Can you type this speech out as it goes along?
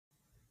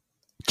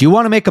Do you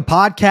want to make a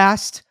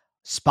podcast?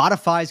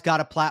 Spotify's got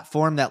a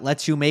platform that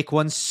lets you make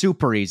one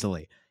super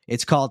easily.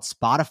 It's called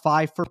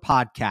Spotify for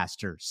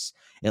Podcasters.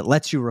 It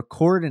lets you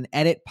record and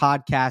edit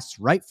podcasts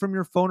right from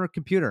your phone or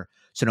computer.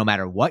 So no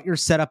matter what your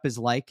setup is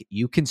like,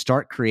 you can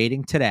start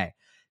creating today.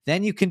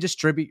 Then you can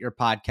distribute your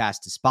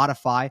podcast to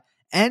Spotify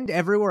and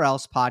everywhere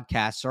else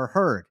podcasts are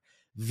heard.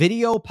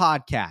 Video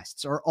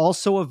podcasts are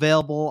also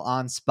available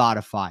on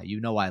Spotify. You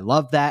know I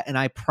love that, and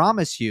I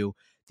promise you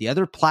the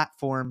other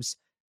platforms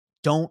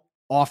don't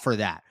offer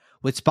that.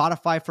 With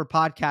Spotify for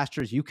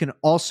Podcasters, you can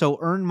also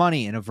earn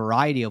money in a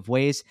variety of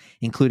ways,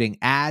 including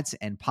ads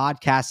and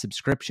podcast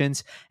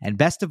subscriptions. And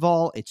best of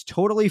all, it's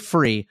totally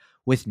free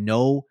with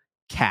no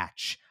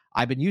catch.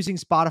 I've been using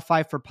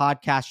Spotify for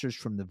Podcasters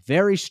from the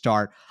very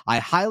start. I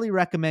highly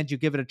recommend you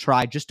give it a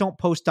try. Just don't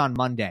post on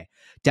Monday.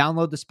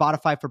 Download the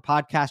Spotify for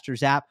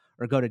Podcasters app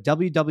or go to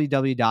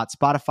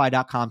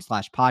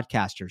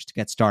www.spotify.com/podcasters to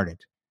get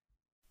started.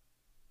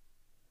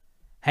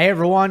 Hey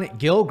everyone,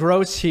 Gil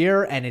Gross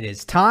here, and it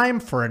is time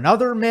for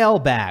another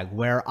mailbag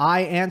where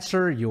I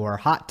answer your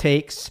hot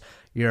takes,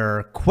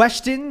 your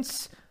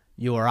questions,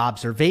 your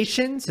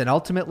observations, and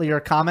ultimately your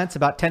comments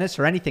about tennis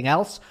or anything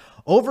else.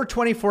 Over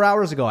 24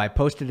 hours ago, I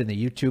posted in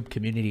the YouTube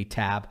community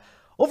tab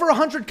over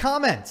 100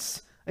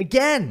 comments.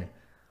 Again,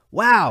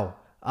 wow.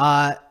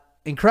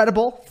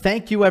 Incredible.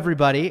 Thank you,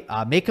 everybody.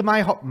 Making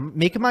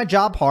my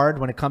job hard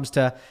when it comes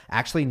to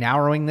actually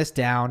narrowing this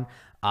down.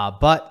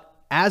 But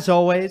as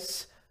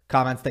always,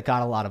 comments that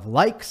got a lot of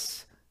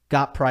likes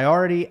got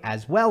priority,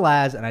 as well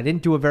as, and I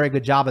didn't do a very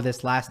good job of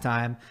this last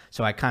time,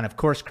 so I kind of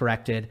course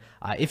corrected.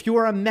 If you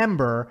are a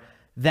member,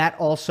 that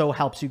also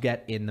helps you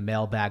get in the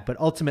mailbag. But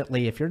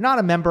ultimately, if you're not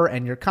a member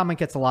and your comment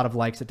gets a lot of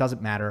likes, it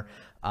doesn't matter.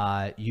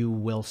 You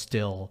will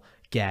still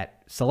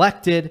get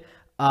selected.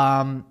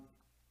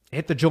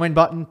 Hit the join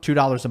button,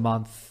 $2 a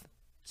month.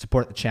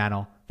 Support the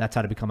channel. That's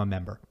how to become a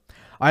member.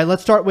 All right,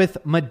 let's start with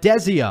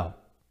Medezio.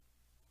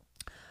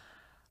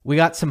 We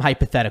got some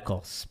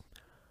hypotheticals.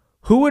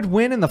 Who would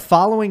win in the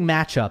following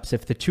matchups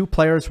if the two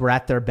players were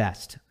at their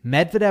best?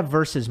 Medvedev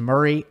versus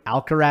Murray,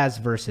 Alcaraz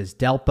versus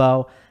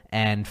Delpo,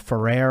 and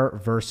Ferrer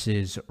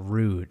versus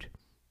Ruud.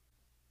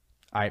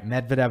 All right,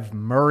 Medvedev,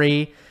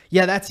 Murray.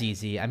 Yeah, that's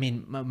easy. I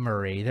mean,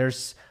 Murray.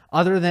 There's,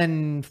 other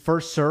than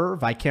first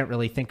serve, I can't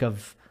really think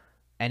of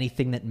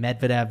anything that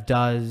Medvedev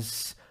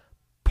does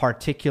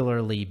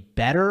particularly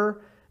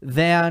better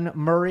than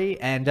Murray.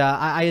 And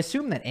I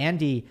assume that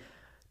Andy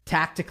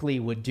tactically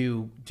would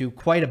do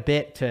quite a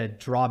bit to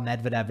draw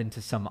Medvedev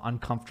into some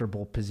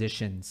uncomfortable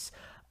positions.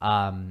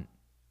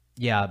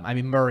 Yeah, I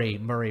mean, Murray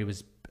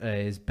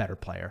is better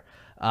player.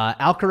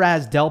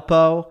 Alcaraz,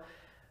 Delpo,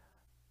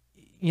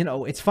 you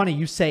know, it's funny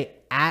you say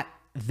at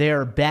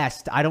their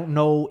best. I don't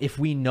know if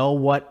we know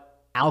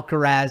what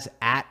Alcaraz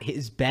at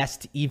his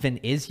best even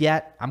is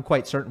yet. I'm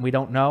quite certain we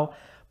don't know,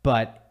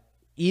 but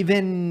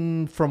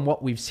even from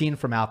what we've seen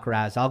from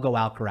Alcaraz, I'll go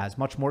Alcaraz.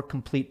 Much more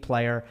complete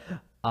player.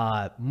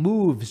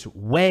 Moves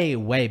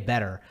way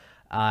better.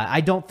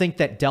 I don't think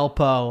that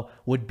Delpo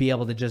would be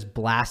able to just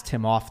blast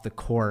him off the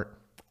court.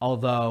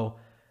 Although,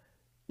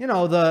 you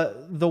know,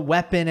 the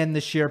weapon and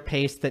the sheer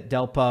pace that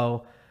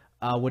Delpo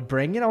would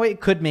bring, you know, it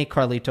could make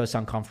Carlitos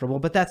uncomfortable,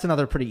 but that's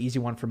another pretty easy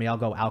one for me. I'll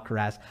go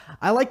Alcaraz.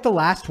 I like the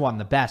last one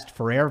the best,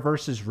 Ferrer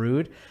versus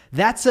Ruud.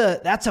 That's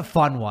a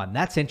fun one.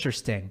 That's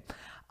interesting.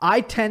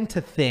 I tend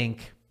to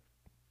think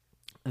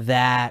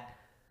that,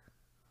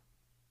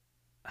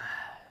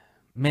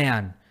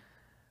 man,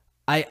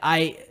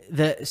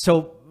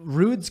 so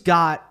Ruud's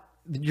got,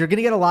 you're going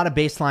to get a lot of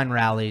baseline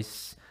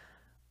rallies.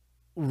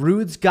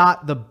 Ruud's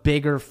got the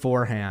bigger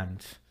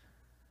forehand.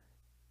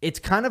 It's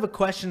kind of a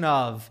question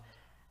of,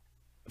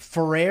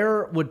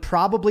 Ferrer would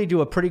probably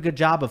do a pretty good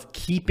job of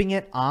keeping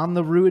it on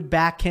the Ruud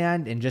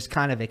backhand and just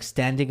kind of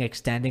extending.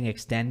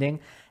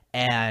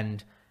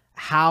 And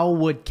how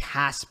would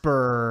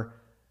Casper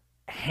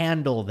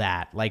handle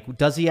that? Like,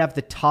 does he have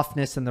the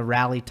toughness and the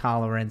rally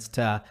tolerance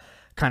to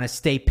kind of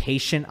stay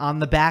patient on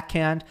the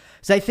backhand?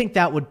 So I think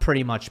that would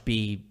pretty much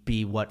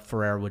be what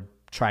Ferrer would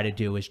try to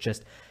do, is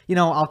just, you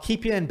know, I'll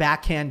keep you in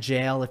backhand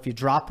jail. If you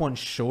drop one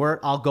short,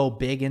 I'll go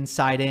big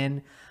inside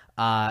in.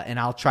 And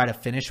I'll try to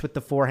finish with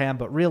the forehand,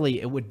 but really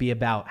it would be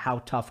about how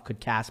tough could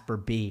Casper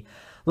be.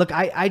 Look,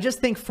 I just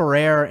think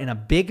Ferrer in a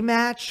big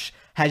match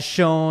has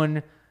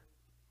shown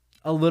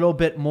a little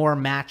bit more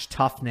match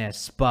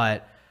toughness,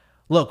 but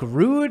look,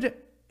 Ruud,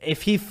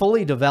 if he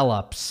fully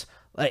develops,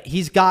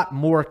 he's got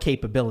more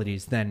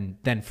capabilities than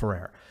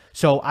Ferrer.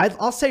 So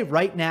I'll say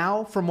right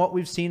now, from what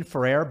we've seen,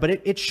 Ferrer, but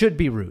it should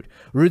be Ruud.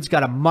 Ruud's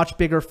got a much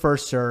bigger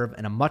first serve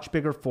and a much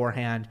bigger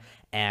forehand,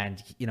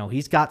 and, you know,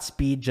 he's got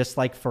speed just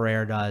like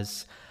Ferrer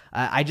does.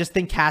 I just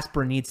think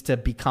Casper needs to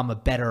become a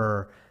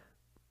better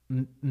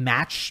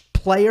match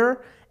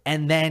player,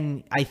 and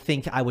then I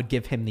think I would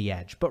give him the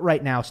edge. But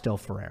right now, still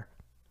Ferrer.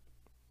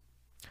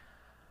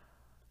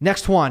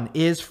 Next one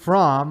is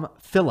from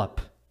Philip.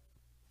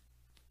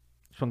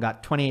 This one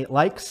got 28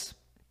 likes.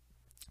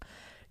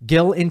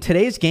 Gil, in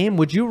today's game,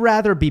 would you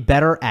rather be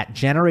better at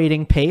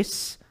generating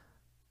pace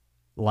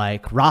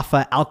like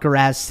Rafa,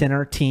 Alcaraz,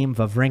 Sinner, Thiem,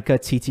 Wawrinka,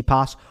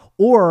 Tsitsipas,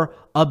 or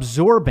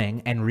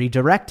absorbing and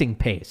redirecting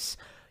pace?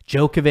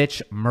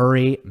 Djokovic,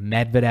 Murray,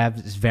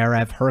 Medvedev,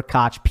 Zverev,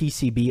 Hurkacz,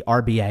 PCB,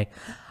 RBA.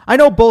 I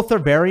know both are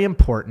very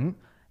important.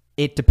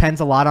 It depends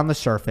a lot on the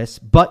surface,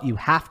 but you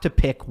have to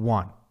pick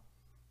one.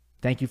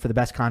 Thank you for the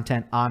best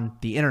content on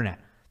the internet.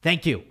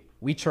 Thank you.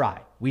 We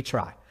try.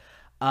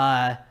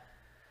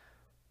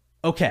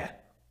 Okay.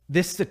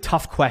 This is a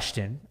tough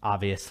question,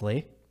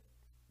 obviously.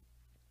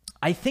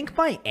 I think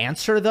my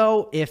answer,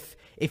 though, if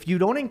you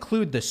don't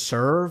include the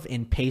serve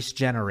in pace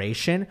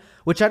generation,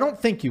 which I don't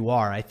think you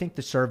are, I think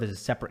the serve is a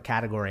separate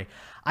category.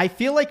 I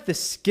feel like the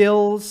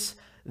skills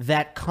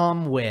that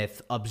come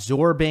with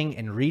absorbing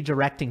and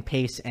redirecting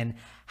pace and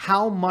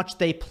how much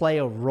they play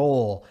a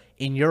role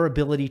in your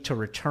ability to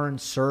return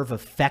serve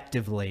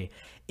effectively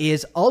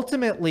is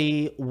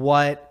ultimately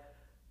what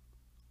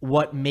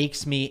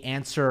makes me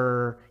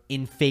answer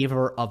in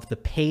favor of the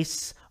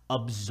pace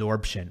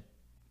absorption.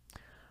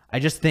 I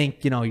just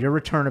think, your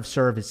return of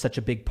serve is such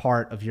a big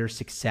part of your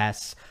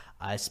success,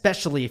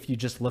 especially if you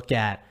just look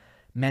at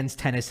men's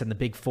tennis in the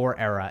Big Four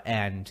era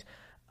and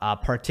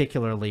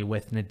particularly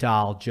with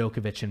Nadal,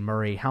 Djokovic, and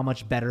Murray, how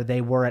much better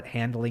they were at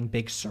handling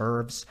big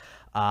serves.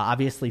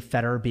 Obviously,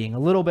 Federer being a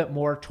little bit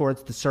more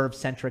towards the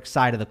serve-centric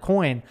side of the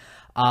coin.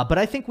 But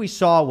I think we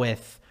saw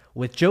with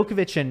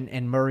Djokovic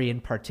and Murray in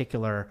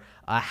particular,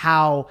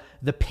 how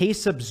the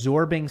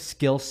pace-absorbing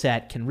skill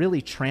set can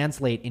really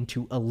translate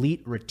into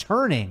elite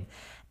returning,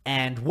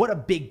 and what a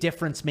big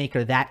difference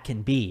maker that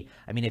can be.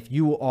 I mean, if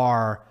you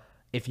are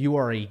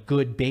a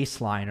good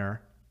baseliner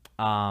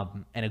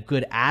and a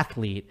good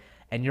athlete,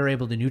 and you're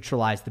able to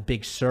neutralize the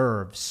big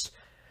serves,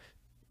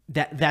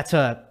 that's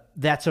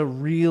a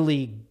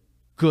really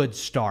good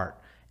start.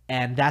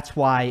 And that's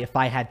why if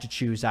I had to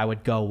choose, I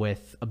would go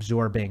with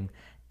absorbing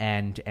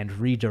and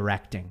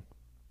redirecting,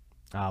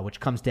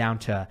 which comes down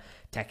to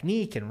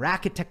technique and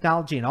racket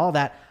technology and all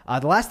that.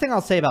 The last thing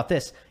I'll say about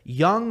this,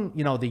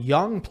 the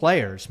young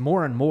players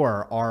more and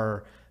more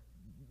are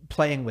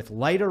playing with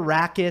lighter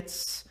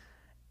rackets,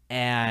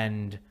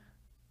 and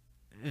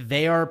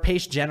they are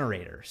pace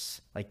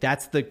generators. Like,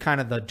 that's the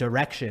kind of the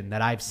direction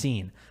that I've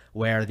seen,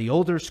 where the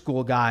older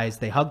school guys,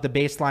 they hug the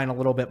baseline a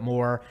little bit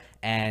more,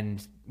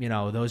 and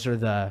those are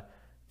the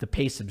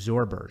pace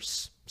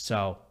absorbers.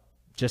 So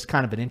just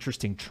kind of an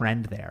interesting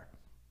trend there.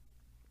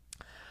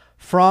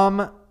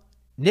 From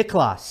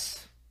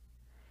Niklas,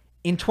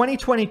 in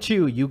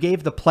 2022, you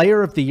gave the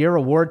Player of the Year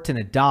award to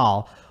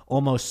Nadal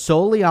almost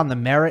solely on the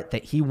merit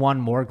that he won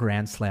more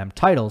Grand Slam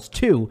titles,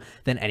 too,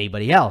 than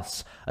anybody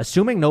else.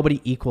 Assuming nobody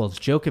equals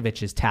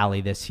Djokovic's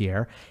tally this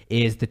year,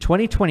 is the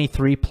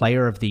 2023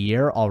 Player of the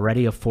Year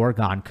already a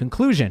foregone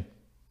conclusion?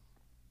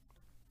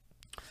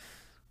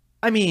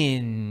 I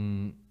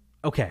mean,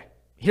 okay,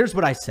 here's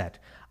what I said.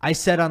 I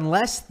said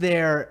unless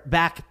they're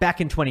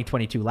back in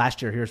 2022,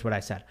 last year, here's what I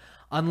said.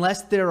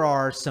 Unless there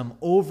are some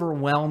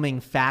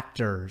overwhelming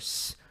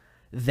factors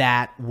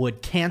that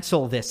would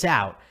cancel this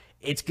out,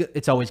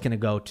 it's always going to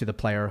go to the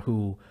player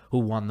who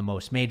won the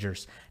most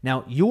majors.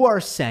 Now, you are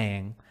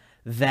saying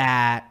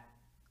that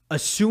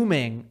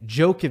assuming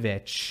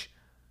Djokovic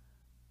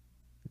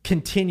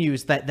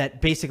continues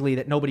that basically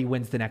that nobody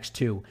wins the next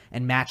two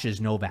and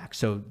matches Novak.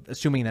 So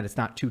assuming that it's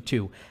not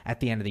 2-2 at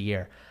the end of the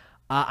year.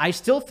 I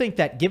still think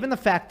that given the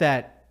fact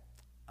that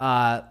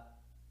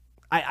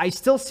I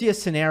still see a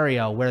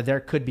scenario where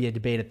there could be a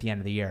debate at the end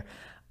of the year.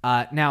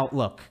 Now,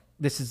 look,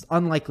 this is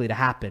unlikely to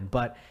happen,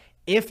 but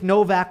if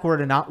Novak were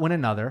to not win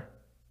another,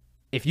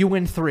 if you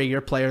win 3,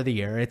 you're Player of the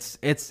Year. It's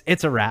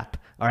a wrap,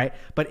 all right?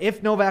 But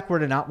if Novak were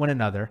to not win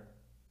another,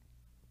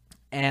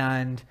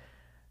 and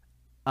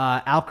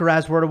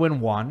Alcaraz were to win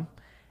 1,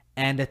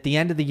 and at the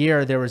end of the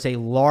year there was a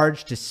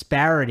large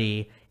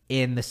disparity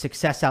in the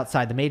success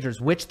outside the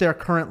majors, which there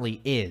currently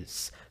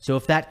is. So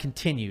if that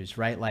continues,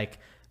 right, like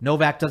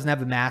Novak doesn't have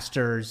the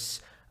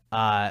Masters,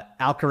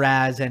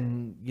 Alcaraz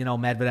and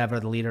Medvedev are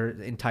the leader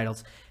in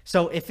titles.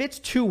 So if it's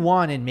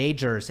 2-1 in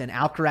majors and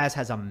Alcaraz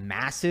has a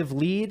massive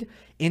lead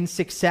in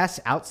success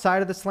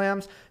outside of the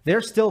slams,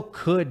 there still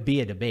could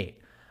be a debate.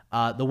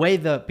 Because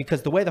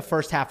the way the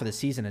first half of the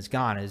season has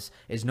gone is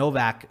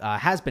Novak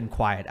has been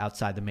quiet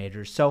outside the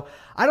majors. So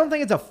I don't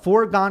think it's a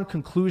foregone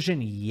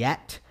conclusion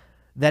yet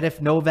that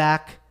if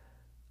Novak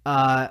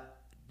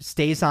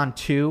stays on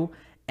 2,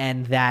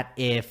 and that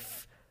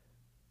if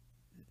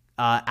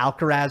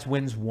Alcaraz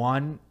wins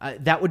 1,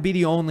 that would be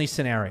the only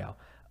scenario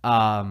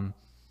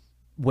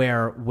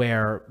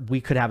where we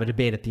could have a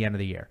debate at the end of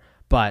the year.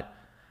 But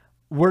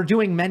we're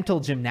doing mental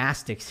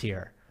gymnastics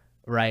here,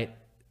 right?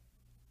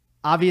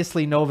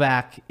 Obviously,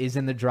 Novak is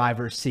in the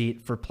driver's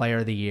seat for Player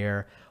of the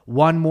Year.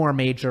 1 more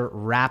major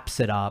wraps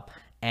it up,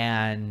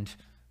 and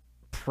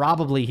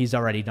probably he's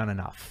already done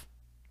enough.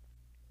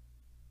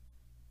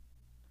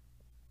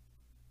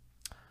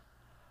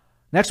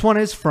 Next one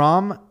is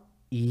from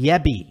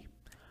Yebi.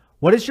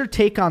 What is your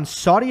take on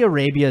Saudi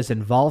Arabia's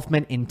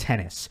involvement in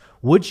tennis?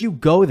 Would you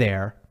go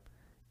there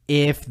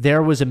if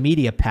there was a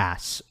media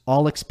pass,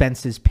 all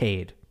expenses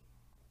paid?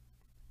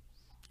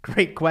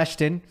 Great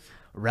question.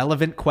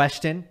 relevant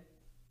question.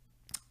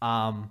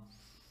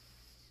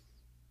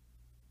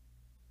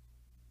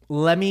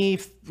 Let me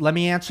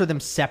answer them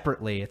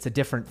separately. It's a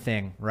different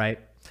thing, right?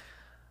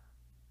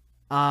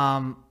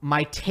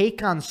 My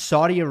take on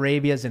Saudi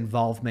Arabia's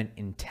involvement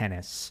in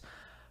tennis.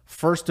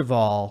 First of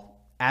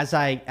all, as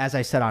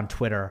I said on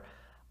Twitter,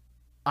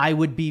 I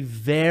would be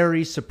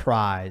very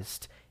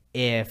surprised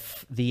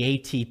if the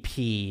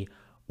ATP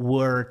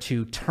were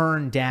to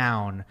turn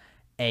down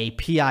a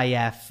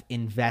PIF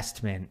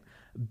investment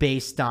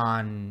based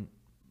on,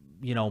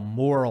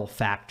 moral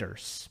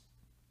factors.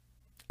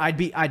 I'd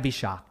be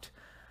shocked.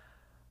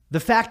 The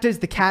fact is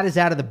the cat is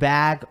out of the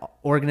bag.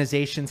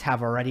 Organizations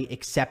have already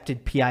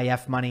accepted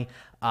PIF money,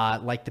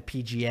 like the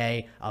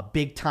PGA.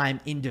 Big-time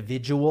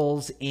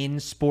individuals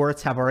in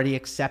sports have already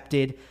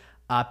accepted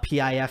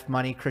PIF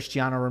money.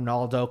 Cristiano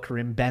Ronaldo,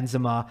 Karim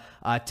Benzema,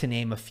 to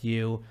name a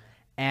few.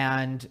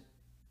 And,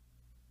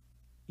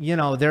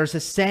 there's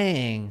a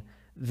saying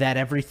that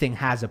everything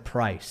has a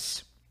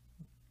price.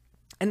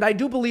 And I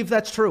do believe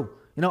that's true.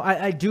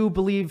 I do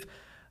believe...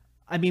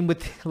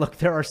 look,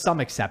 there are some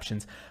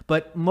exceptions,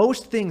 but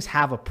most things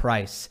have a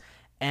price.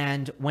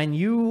 And when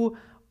you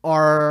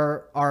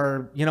are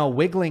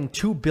wiggling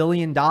 $2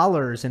 billion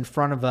in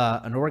front of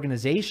an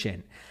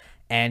organization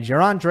and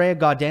you're Andrea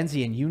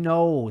Gaudenzi and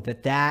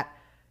that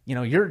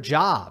your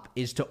job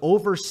is to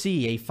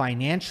oversee a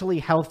financially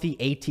healthy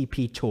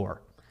ATP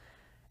tour.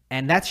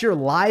 And that's your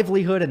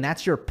livelihood and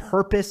that's your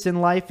purpose in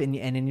life and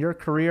in your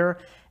career.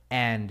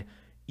 And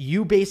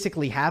you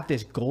basically have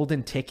this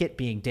golden ticket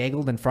being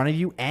dangled in front of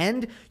you,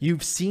 and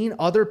you've seen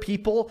other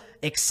people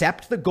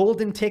accept the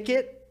golden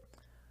ticket.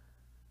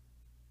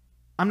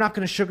 I'm not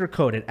going to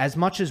sugarcoat it. As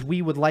much as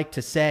we would like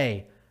to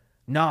say,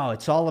 no,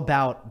 it's all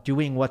about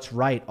doing what's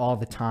right all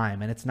the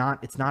time, and it's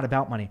not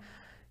about money.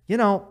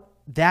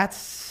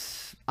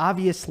 That's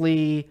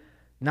obviously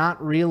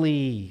not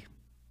really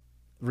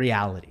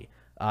reality.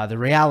 The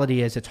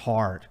reality is it's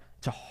hard.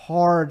 It's a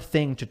hard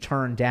thing to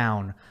turn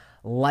down.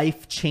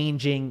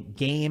 Life-changing,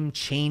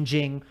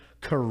 game-changing,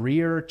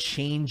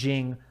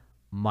 career-changing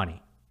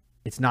money.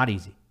 It's not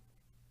easy.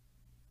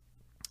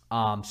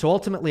 So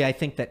ultimately, I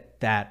think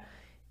that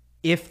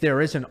if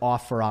there is an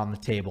offer on the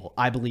table,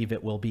 I believe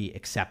it will be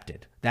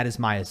accepted. That is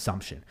my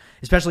assumption,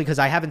 especially because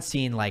I haven't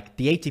seen,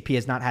 the ATP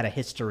has not had a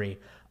history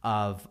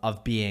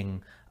of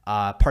being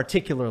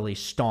particularly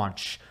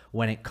staunch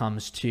when it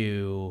comes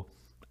to,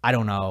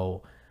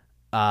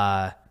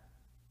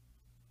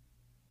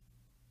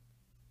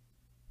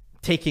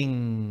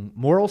 taking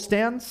moral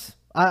stands.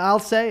 I'll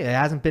say it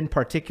hasn't been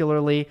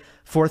particularly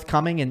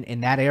forthcoming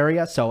in that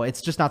area. So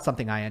it's just not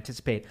something I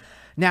anticipate.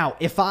 Now,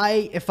 if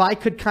I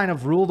could kind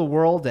of rule the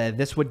world,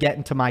 this would get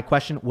into my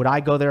question. Would I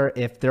go there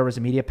if there was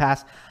a media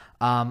pass?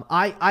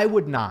 I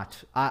would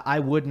not. I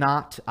would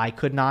not. I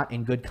could not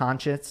in good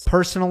conscience.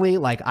 Personally,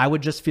 I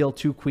would just feel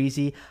too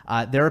queasy.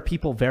 There are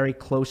people very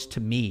close to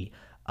me,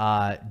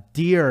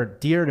 dear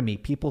to me,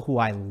 people who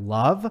I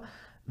love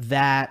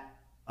that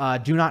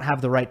do not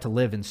have the right to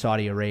live in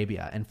Saudi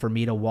Arabia. And for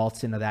me to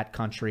waltz into that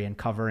country and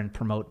cover and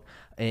promote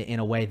in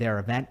a way their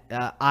event,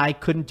 I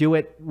couldn't do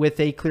it with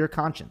a clear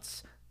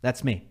conscience.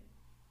 That's me.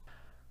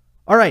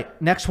 All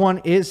right. Next one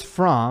is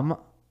from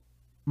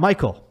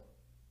Michael.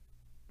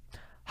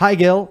 Hi,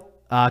 Gil.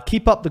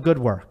 Keep up the good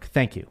work.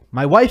 Thank you.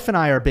 My wife and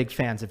I are big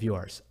fans of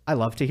yours. I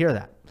love to hear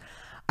that.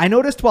 I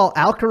noticed while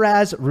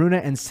Alcaraz, Rune,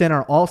 and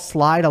Sinner all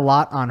slide a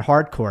lot on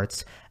hard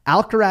courts,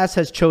 Alcaraz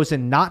has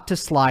chosen not to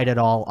slide at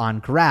all on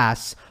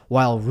grass,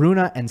 while Rune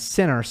and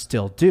Sinner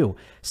still do.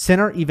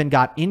 Sinner even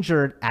got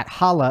injured at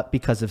Halle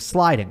because of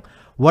sliding.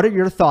 What are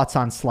your thoughts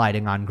on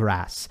sliding on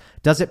grass?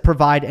 Does it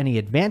provide any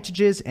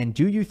advantages, and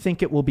do you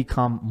think it will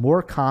become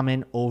more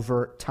common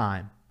over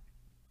time?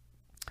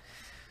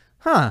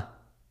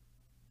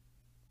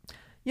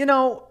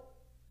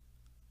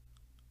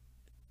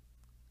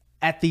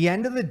 At the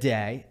end of the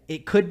day,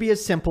 it could be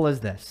as simple as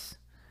this.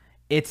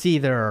 It's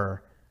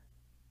either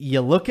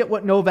you look at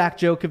what Novak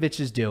Djokovic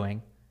is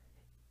doing.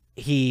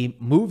 He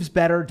moves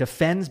better,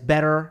 defends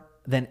better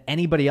than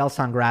anybody else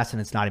on grass, and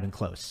it's not even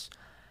close.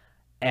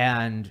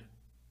 And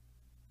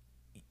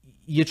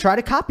you try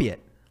to copy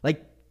it.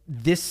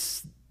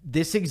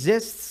 This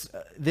exists.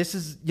 This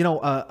is,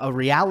 a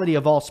reality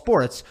of all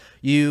sports.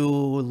 You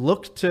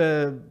look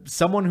to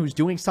someone who's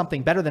doing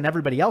something better than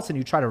everybody else, and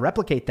you try to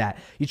replicate that.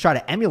 You try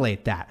to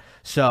emulate that.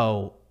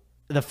 So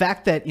the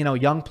fact that,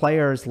 young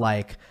players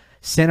like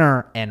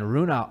Sinner and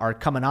Rune are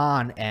coming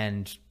on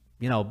and,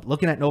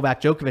 looking at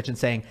Novak Djokovic and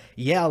saying,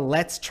 yeah,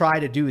 let's try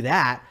to do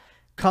that,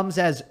 comes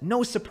as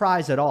no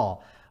surprise at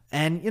all.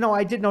 And,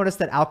 I did notice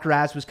that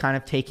Alcaraz was kind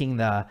of taking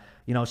the,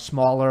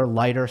 smaller,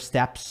 lighter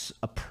steps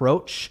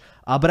approach.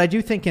 But I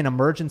do think in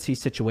emergency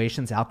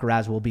situations,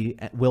 Alcaraz will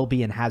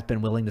be and has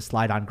been willing to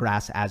slide on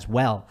grass as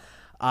well.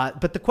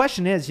 But the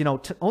question is,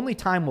 only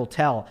time will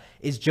tell.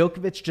 Is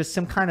Djokovic just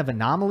some kind of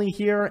anomaly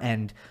here,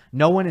 and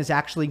no one is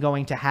actually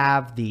going to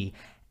have the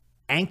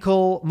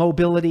ankle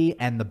mobility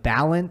and the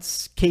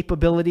balance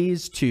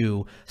capabilities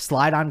to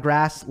slide on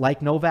grass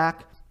like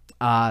Novak?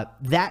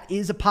 That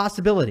is a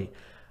possibility.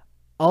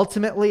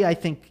 ultimately, I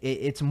think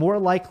it's more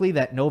likely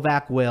that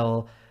Novak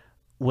will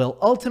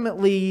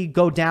ultimately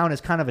go down as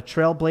kind of a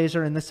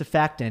trailblazer in this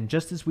effect. And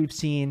just as we've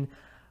seen,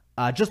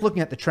 just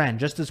looking at the trend,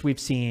 just as we've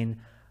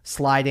seen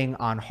sliding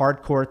on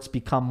hard courts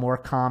become more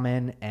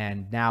common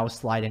and now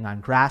sliding on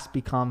grass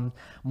become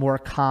more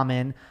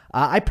common,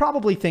 I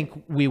probably think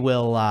we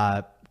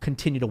will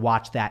continue to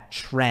watch that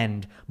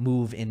trend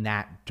move in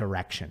that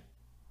direction.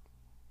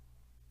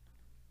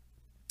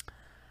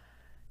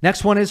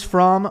 Next one is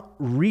from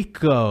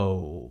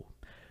Rico.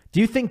 Do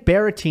you think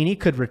Berrettini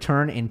could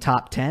return in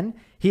top 10?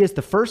 He is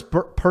the first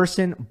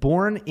person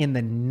born in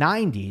the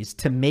 90s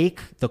to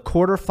make the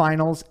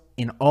quarterfinals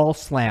in all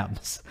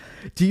slams.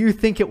 Do you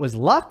think it was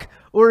luck,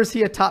 or is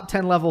he a top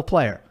 10 level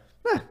player?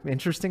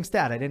 Interesting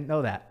stat. I didn't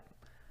know that.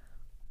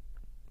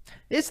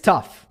 It's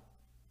tough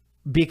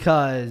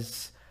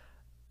because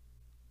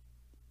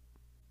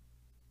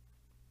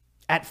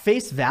at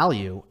face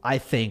value, I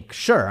think,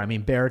 sure. I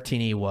mean,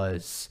 Berrettini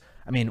was,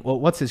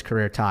 what's his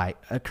career high?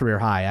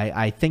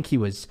 I think he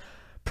was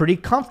pretty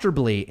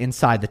comfortably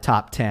inside the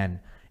top 10,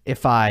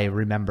 if I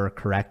remember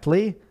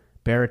correctly.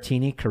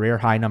 Berrettini, career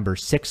high number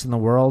 6 in the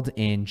world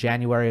in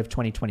January of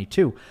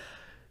 2022.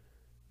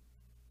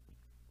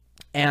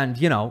 And,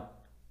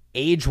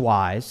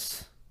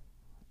 age-wise,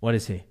 what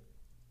is he?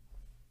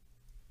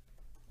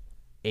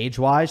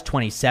 Age-wise,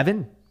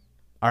 27.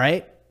 All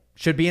right?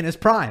 Should be in his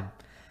prime.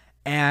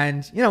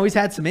 And, he's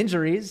had some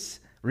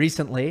injuries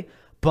recently,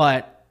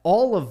 but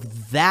all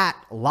of that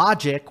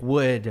logic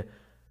would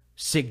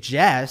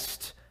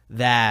suggest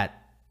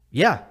that,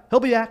 yeah, he'll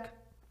be back.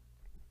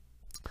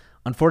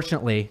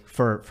 Unfortunately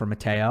for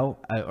Matteo,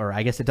 or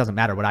I guess it doesn't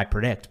matter what I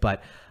predict,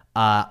 but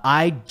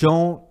I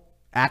don't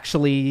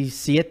actually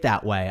see it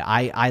that way.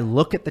 I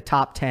look at the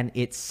top 10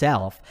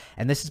 itself,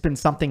 and this has been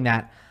something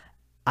that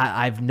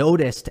I've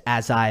noticed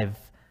as I've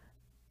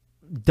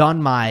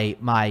done my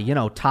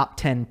top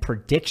 10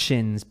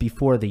 predictions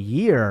before the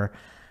year.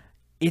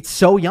 It's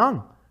so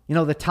young.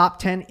 The top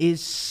 10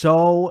 is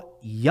so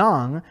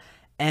young,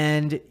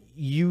 and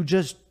you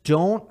just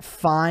don't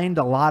find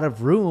a lot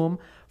of room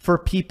for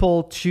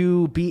people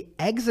to be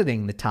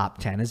exiting the top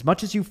 10 as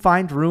much as you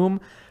find room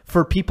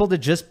for people to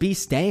just be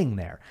staying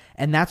there.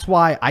 And that's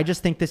why I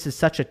just think this is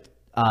such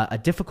a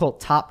difficult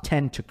top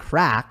 10 to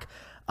crack.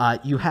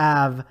 You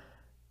have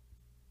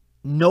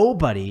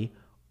nobody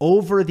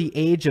over the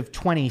age of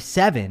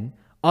 27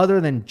 other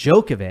than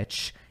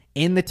Djokovic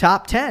in the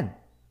top 10.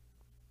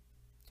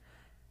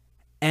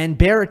 And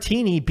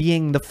Berrettini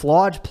being the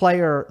flawed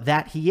player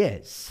that he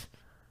is,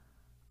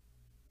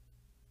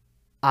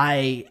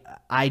 I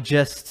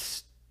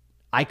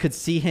could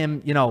see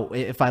him,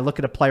 if I look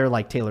at a player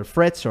like Taylor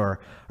Fritz or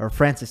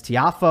Francis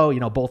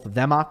Tiafoe, both of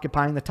them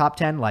occupying the top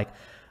 10,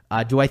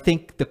 do I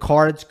think the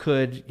cards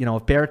could,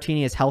 if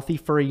Berrettini is healthy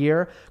for a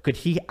year, could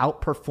he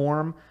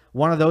outperform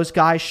one of those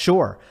guys?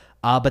 Sure.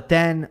 But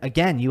then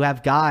again, you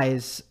have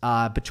guys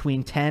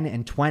between 10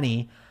 and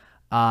 20,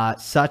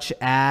 such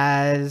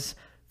as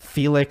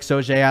Felix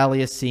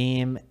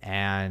Auger-Aliassime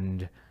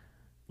and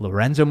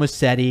Lorenzo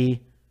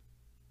Musetti.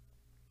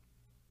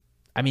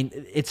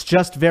 It's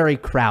just very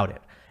crowded.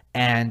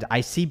 And I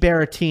see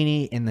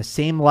Berrettini in the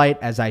same light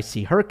as I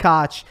see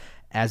Hurkacz,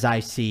 as I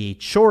see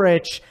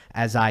Coric,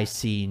 as I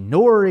see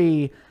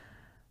Norrie,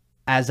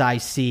 as I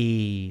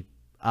see,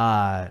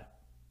 De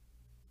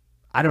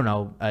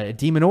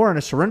Minaur and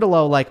a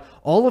Cerundolo,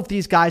 all of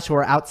these guys who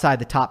are outside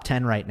the top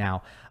 10 right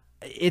now.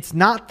 It's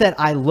not that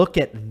I look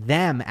at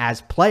them as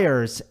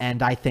players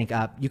and I think,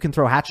 you can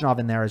throw Khachanov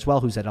in there as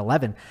well, who's at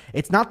 11.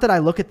 It's not that I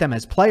look at them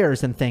as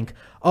players and think,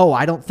 oh,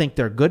 I don't think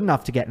they're good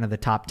enough to get into the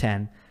top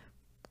 10.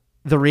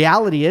 The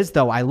reality is,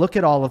 though, I look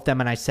at all of them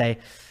and I say,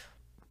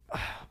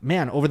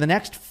 man, over the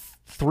next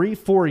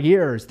 3-4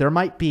 years, there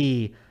might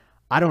be,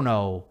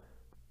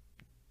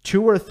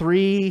 2 or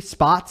 3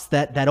 spots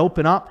that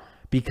open up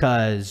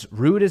because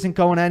Ruud isn't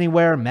going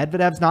anywhere.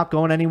 Medvedev's not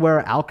going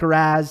anywhere.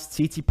 Alcaraz,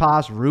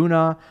 Tsitsipas,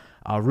 Rune,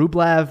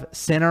 Rublev,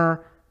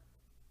 Sinner.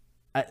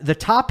 The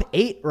top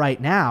 8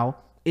 right now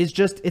is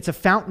it's a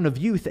fountain of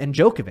youth and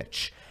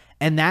Djokovic.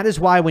 And that is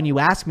why when you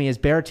ask me, is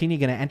Berrettini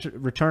going to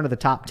return to the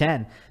top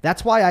 10?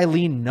 That's why I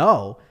lean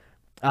no,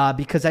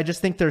 because I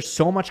just think there's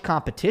so much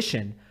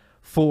competition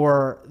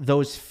for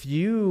those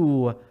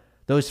few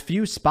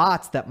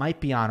spots that might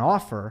be on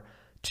offer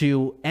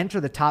to enter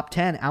the top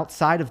 10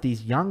 outside of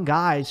these young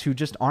guys who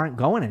just aren't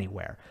going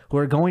anywhere, who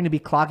are going to be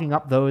clogging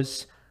up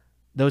those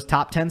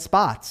top 10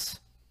 spots.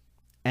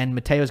 And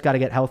Matteo's got to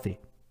get healthy.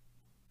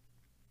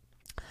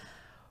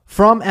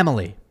 From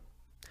Emily.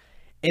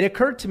 It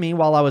occurred to me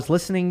while I was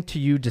listening to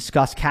you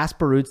discuss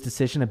Casper Ruud's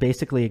decision to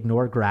basically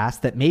ignore grass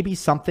that maybe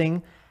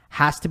something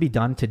has to be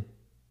done to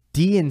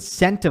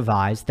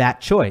de-incentivize that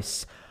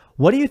choice.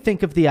 What do you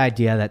think of the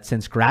idea that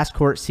since grass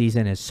court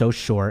season is so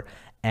short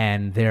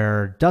and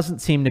there doesn't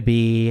seem to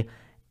be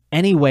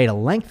any way to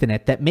lengthen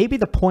it, that maybe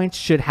the points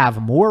should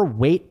have more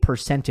weight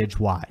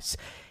percentage-wise?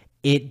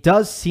 It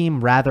does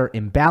seem rather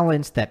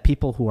imbalanced that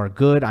people who are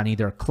good on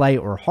either clay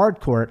or hard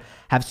court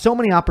have so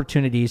many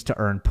opportunities to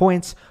earn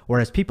points,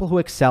 whereas people who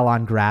excel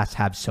on grass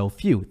have so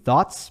few.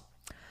 Thoughts?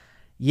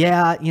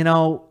 Yeah,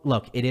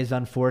 look, it is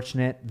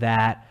unfortunate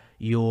that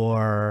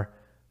your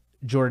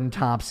Jordan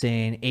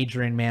Thompson,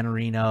 Adrian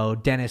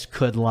Manarino, Dennis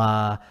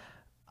Kudla,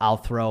 I'll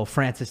throw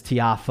Francis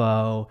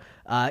Tiafoe,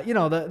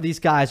 these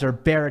guys are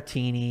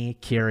Berrettini,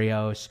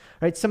 Kyrgios,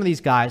 right? Some of these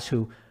guys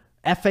who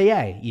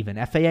FAA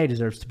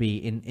deserves to be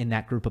in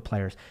that group of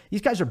players.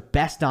 These guys are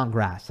best on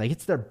grass. Like,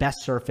 it's their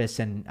best surface,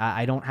 and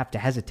I don't have to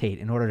hesitate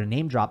in order to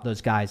name drop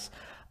those guys.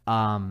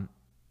 And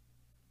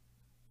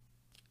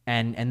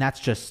that's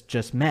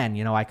just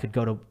men. I could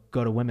go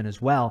to women as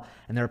well,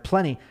 and there are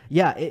plenty.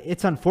 Yeah,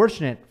 it's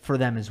unfortunate for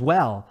them as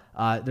well.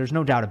 There's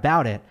no doubt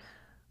about it.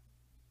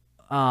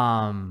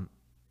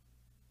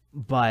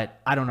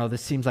 But I don't know.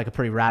 This seems like a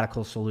pretty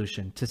radical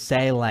solution to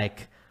say,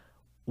 like,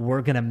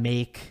 we're gonna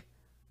make.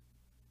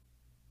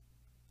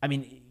 I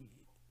mean,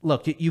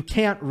 look, you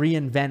can't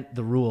reinvent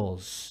the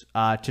rules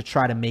to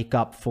try to make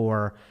up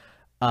for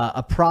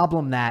a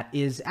problem that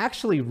is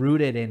actually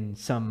rooted in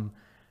some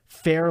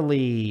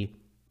fairly,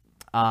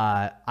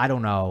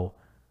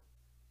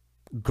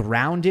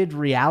 grounded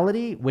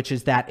reality, which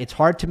is that it's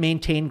hard to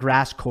maintain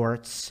grass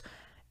courts.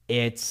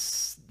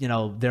 It's,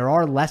 there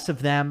are less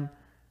of them.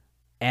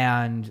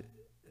 And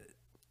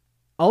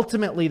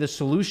ultimately, the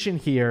solution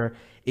here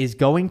is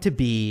going to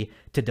be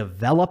to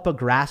develop a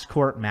grass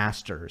court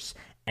Masters,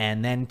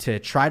 and then to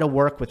try to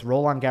work with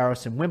Roland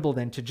Garros and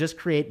Wimbledon to just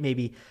create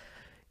maybe,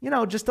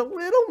 just a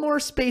little more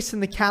space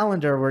in the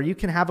calendar where you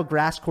can have a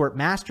grass court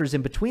Masters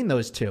in between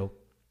those two.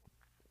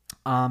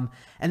 And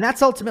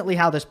that's ultimately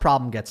how this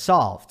problem gets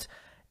solved.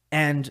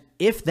 And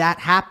if that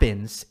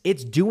happens,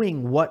 it's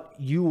doing what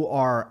you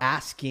are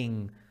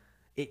asking.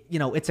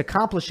 It's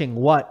accomplishing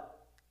what,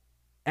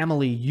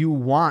 Emily, you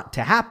want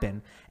to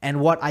happen,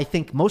 and what I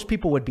think most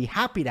people would be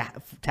happy to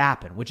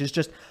happen, which is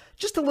just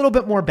a little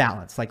bit more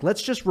balance. Like,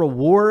 let's just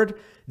reward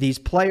these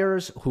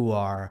players who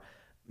are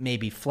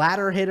maybe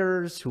flatter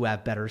hitters, who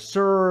have better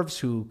serves,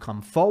 who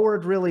come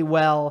forward really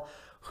well,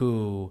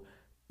 who,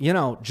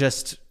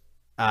 just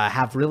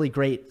have really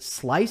great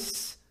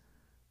slice,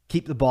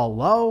 keep the ball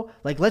low.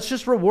 Like, let's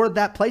just reward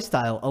that play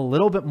style a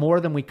little bit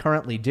more than we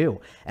currently do.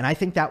 And I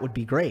think that would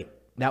be great.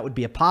 That would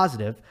be a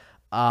positive.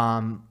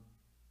 I'm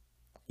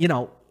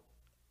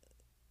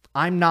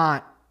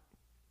not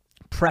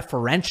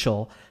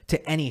preferential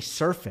to any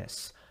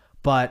surface,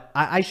 but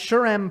I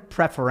sure am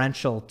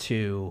preferential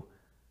to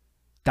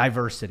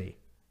diversity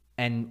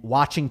and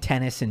watching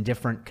tennis in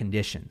different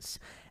conditions.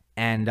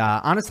 And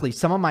honestly,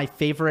 some of my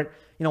favorite,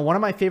 one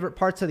of my favorite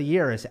parts of the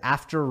year is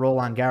after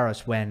Roland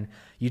Garros, when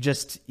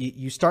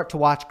you start to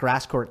watch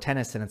grass court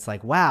tennis and it's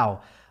like,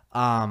 wow,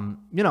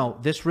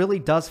 this really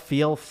does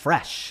feel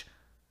fresh.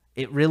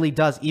 It really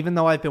does. Even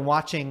though I've been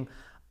watching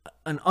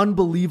an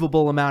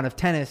unbelievable amount of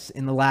tennis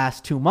in the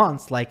last 2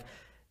 months, like,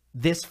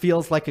 this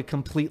feels like a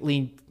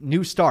completely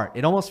new start.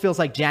 It almost feels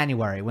like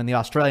January when the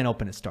Australian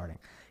Open is starting.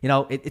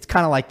 It's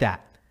kind of like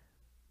that.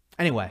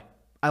 Anyway,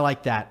 I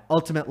like that.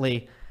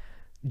 Ultimately,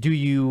 do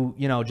you,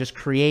 just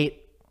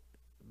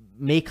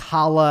make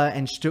Halle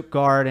and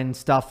Stuttgart and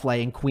stuff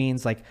like in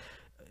Queens, like,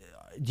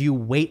 do you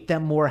weight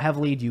them more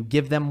heavily? Do you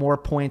give them more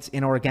points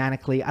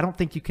inorganically? I don't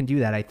think you can do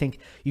that. I think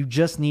you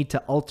just need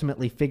to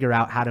ultimately figure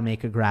out how to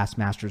make a grass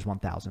Masters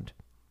 1000.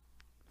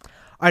 All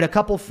right, a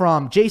couple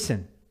from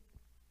Jason.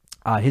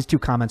 His two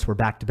comments were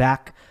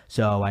back-to-back,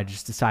 so I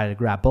just decided to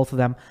grab both of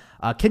them.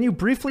 Can you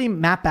briefly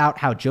map out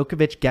how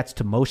Djokovic gets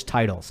to most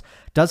titles?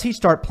 Does he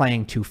start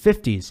playing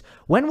 250s?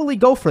 When will he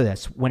go for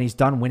this? When he's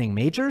done winning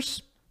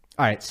majors?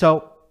 All right,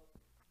 so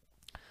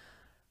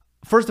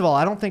first of all,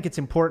 I don't think it's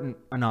important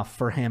enough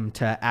for him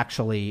to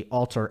actually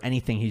alter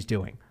anything he's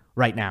doing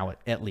right now,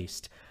 at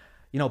least.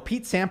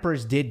 Pete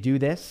Sampras did do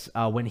this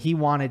when he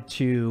wanted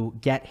to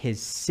get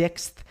his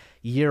 6th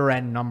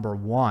year-end number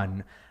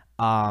 1.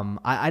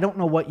 I don't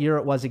know what year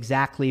it was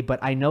exactly, but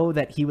I know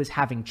that he was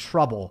having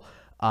trouble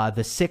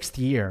the 6th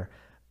year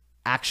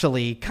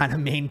actually kind of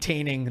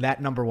maintaining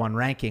that number 1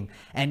 ranking.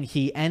 And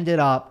he ended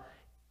up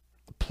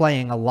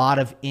playing a lot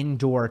of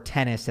indoor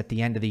tennis at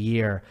the end of the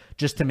year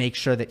just to make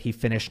sure that he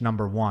finished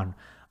number 1.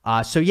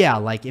 So yeah,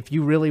 like, if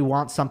you really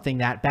want something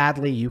that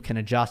badly, you can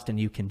adjust and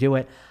you can do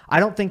it. I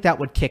don't think that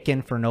would kick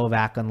in for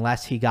Novak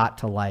unless he got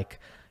to, like,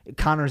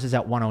 Connors is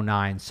at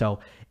 109. So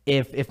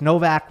if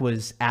Novak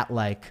was at,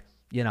 like,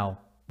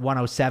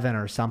 107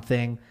 or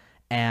something,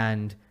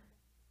 and,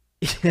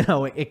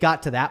 it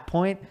got to that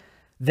point,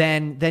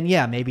 then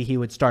yeah, maybe he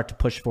would start to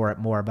push for it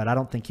more, but I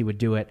don't think he would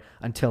do it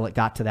until it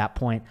got to that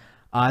point.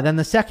 Then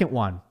the second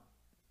one,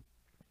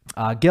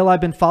 Gil,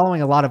 I've been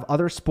following a lot of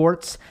other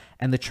sports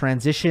and the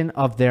transition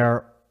of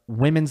their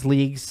women's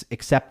leagues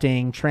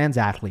accepting trans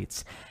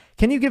athletes.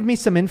 Can you give me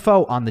some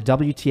info on the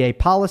WTA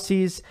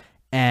policies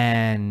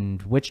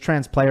and which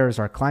trans players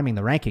are climbing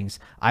the rankings?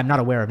 I'm not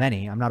aware of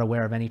any. I'm not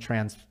aware of any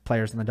trans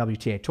players in the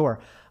WTA Tour.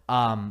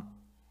 And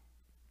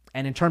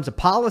in terms of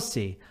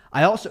policy,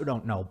 I also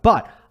don't know.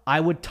 But I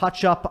would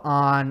touch up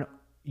on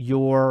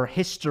your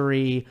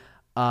history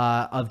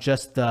of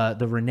just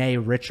the Renee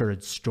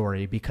Richards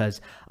story,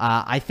 because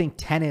I think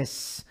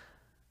tennis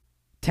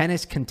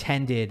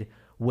contended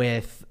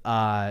with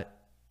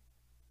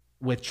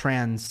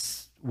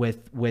trans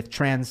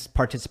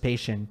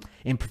participation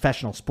in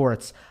professional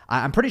sports.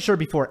 I'm pretty sure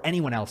before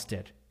anyone else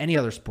did, any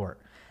other sport.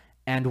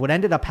 And what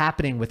ended up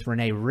happening with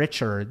Renee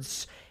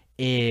Richards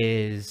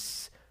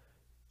is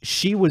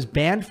she was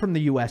banned from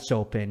the U.S.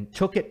 Open,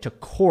 took it to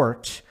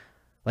court,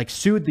 like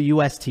sued the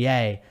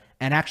USTA,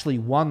 and actually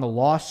won the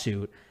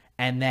lawsuit,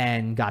 and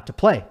then got to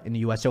play in the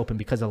U.S. Open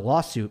because of the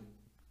lawsuit.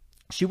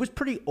 She was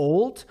pretty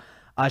old.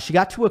 She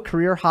got to a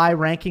career high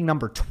ranking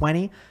number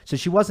 20, so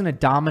she wasn't a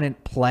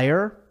dominant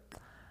player.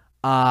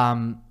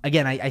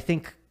 Again, I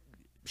think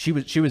she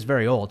was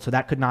very old, so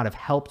that could not have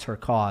helped her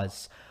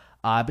cause.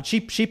 But she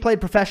played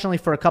professionally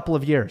for a couple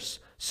of years,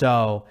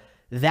 so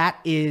that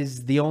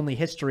is the only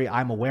history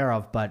I'm aware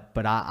of. But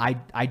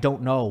I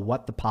don't know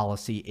what the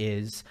policy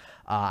is.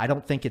 I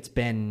don't think it's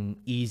been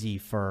easy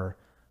for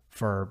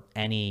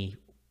any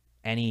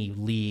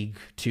league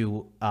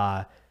to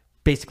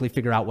basically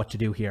figure out what to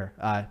do here.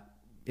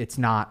 It's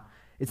not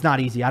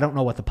easy. I don't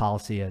know what the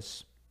policy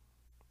is.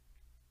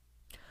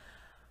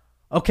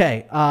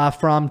 Okay,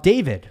 from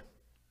David.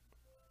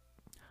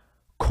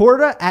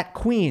 Korda at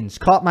Queens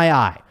caught my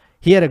eye.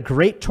 He had a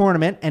great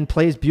tournament and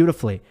plays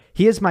beautifully.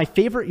 He is my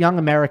favorite young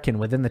American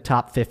within the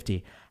top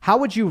 50. How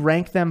would you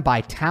rank them by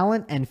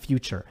talent and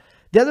future?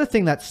 The other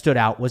thing that stood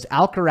out was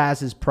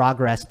Alcaraz's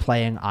progress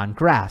playing on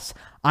grass.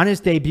 On his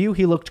debut,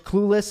 he looked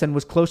clueless and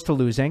was close to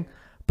losing,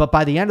 but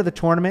by the end of the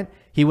tournament,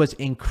 he was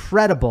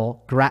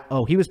incredible.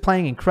 He was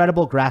playing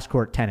incredible grass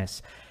court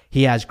tennis.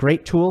 He has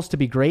great tools to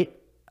be great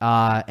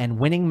and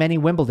winning many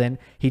Wimbledon.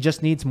 He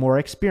just needs more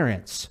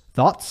experience.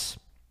 Thoughts?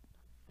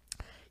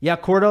 Yeah,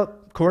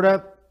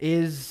 Korda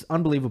is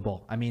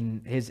unbelievable. I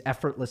mean, his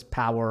effortless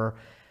power,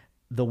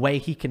 the way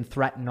he can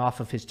threaten off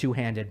of his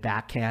two-handed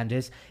backhand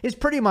is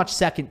pretty much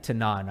second to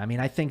none. I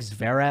mean, I think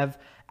Zverev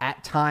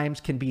at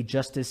times can be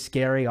just as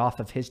scary off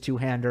of his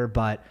two-hander,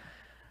 but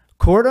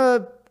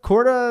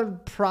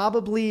Korda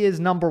probably is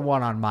number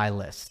one on my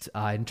list.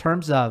 In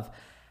terms of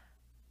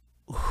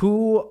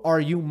who are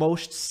you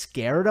most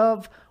scared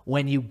of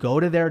when you go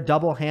to their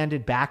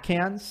double-handed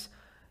backhands,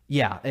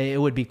 yeah, it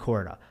would be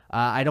Korda.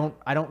 I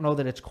don't know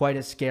that it's quite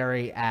as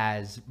scary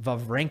as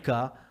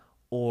Wawrinka,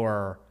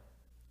 or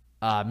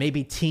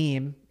maybe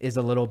Thiem is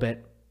a little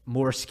bit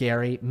more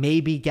scary.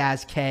 Maybe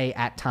Gasquet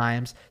at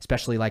times,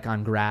 especially like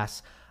on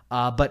grass.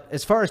 But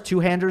as far as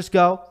two-handers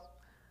go,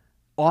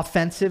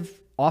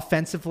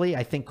 offensively,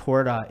 I think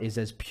Korda is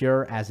as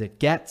pure as it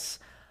gets.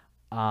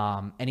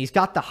 And he's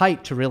got the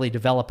height to really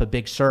develop a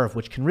big serve,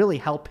 which can really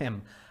help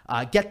him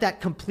get that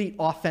complete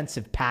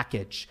offensive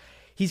package.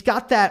 He's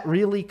got that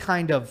really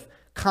kind of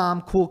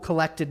calm, cool,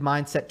 collected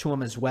mindset to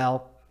him as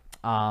well,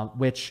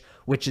 which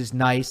is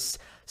nice.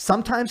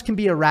 Sometimes can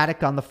be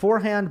erratic on the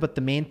forehand, but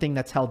the main thing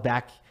that's held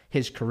back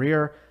his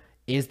career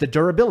is the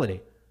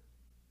durability.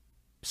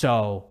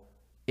 So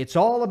it's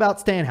all about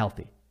staying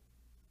healthy.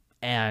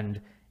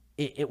 And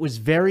it was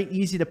very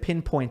easy to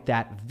pinpoint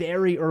that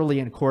very early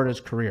in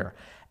Korda's career.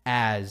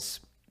 As,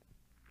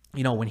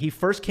 you know, when he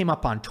first came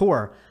up on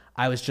tour,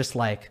 I was just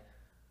like,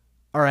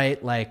 all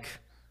right, like,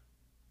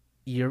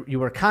 you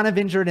were kind of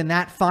injured in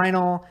that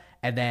final,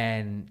 and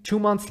then 2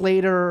 months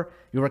later,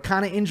 you were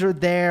kind of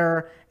injured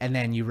there, and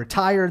then you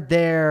retired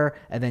there,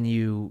 and then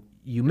you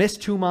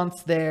missed 2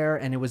 months there,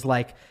 and it was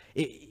like,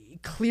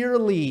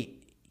 clearly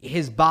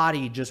his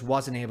body just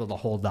wasn't able to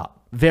hold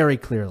up, very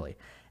clearly.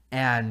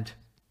 And,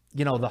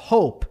 you know,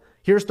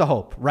 here's the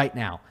hope right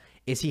now,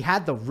 is he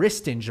had the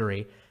wrist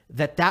injury,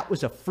 that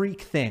was a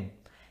freak thing.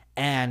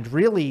 And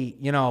really,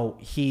 you know,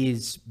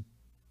 he's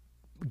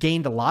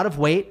gained a lot of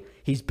weight.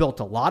 He's built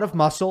a lot of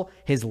muscle.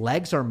 His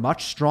legs are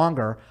much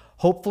stronger.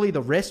 Hopefully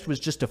the wrist was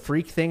just a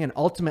freak thing, and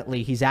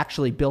ultimately he's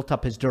actually built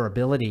up his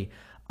durability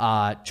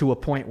to a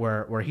point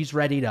where he's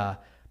ready to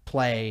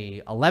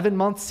play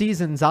 11-month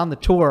seasons on the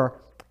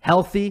tour,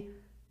 healthy.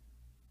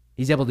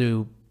 He's able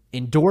to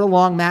endure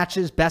long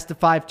matches, best of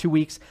 5, 2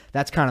 weeks.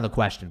 That's kind of the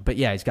question. But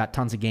yeah, he's got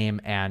tons of game,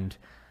 and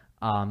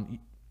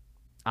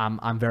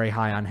I'm very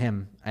high on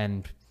him.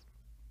 And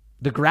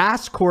the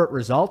grass court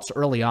results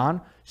early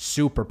on,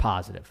 super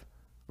positive.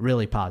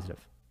 Really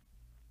positive.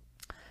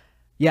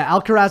 Yeah,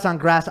 Alcaraz on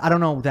grass, I don't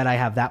know that I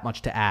have that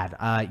much to add.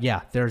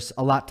 Yeah, there's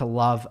a lot to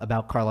love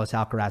about Carlos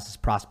Alcaraz's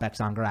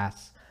prospects on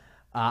grass.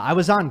 I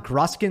was on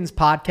Gruskin's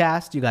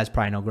podcast. You guys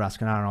probably know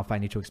Gruskin. I don't know if I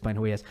need to explain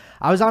who he is.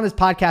 I was on his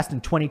podcast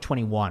in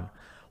 2021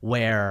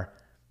 where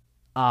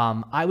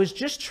I was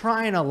just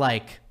trying to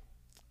like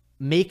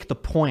make the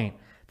point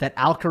that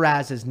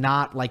Alcaraz is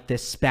not like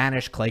this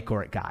Spanish clay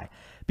court guy.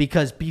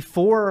 Because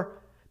before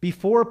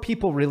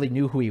people really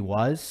knew who he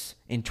was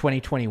in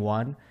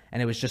 2021,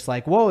 and it was just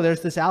like, whoa,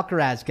 there's this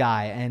Alcaraz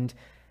guy, and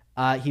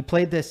he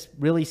played this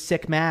really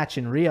sick match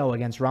in Rio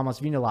against Ramos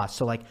Vinolas.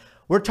 So, like,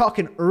 we're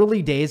talking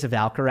early days of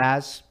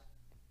Alcaraz.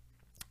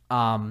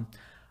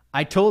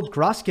 I told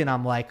Gruskin,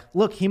 I'm like,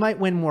 look, he might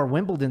win more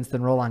Wimbledons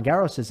than Roland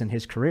Garros is in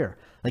his career.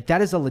 Like,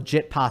 that is a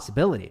legit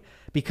possibility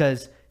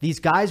because these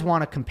guys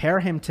want to compare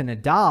him to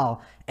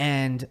Nadal.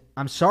 And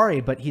I'm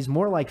sorry, but he's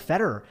more like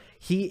Federer.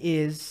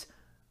 His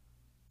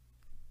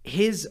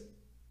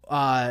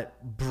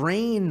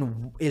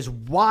brain is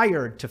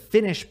wired to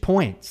finish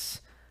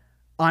points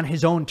on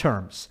his own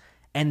terms.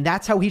 And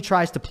that's how he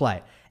tries to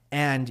play.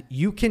 And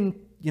you can,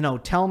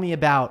 tell me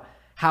about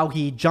how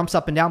he jumps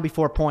up and down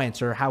before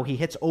points or how he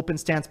hits open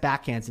stance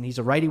backhands and he's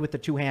a righty with the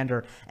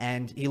two-hander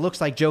and he looks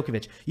like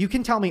Djokovic. You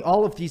can tell me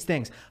all of these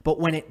things, but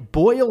when it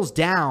boils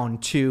down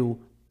to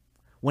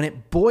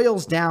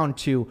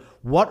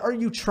what are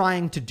you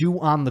trying to do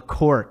on the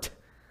court?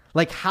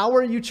 Like, how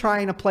are you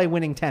trying to play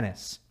winning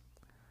tennis?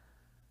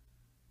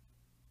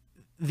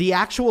 The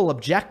actual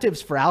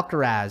objectives for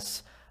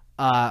Alcaraz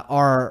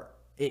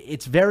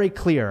it's very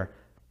clear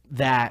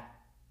that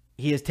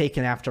he is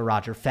taken after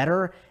Roger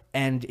Federer.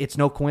 And it's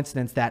no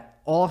coincidence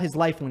that all his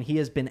life when he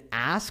has been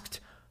asked,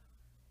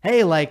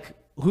 hey, like,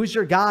 who's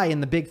your guy in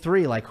the big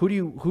three? Like, who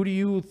do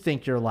you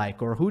think you're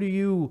like? Or who do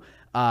you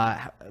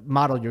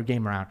model your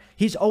game around?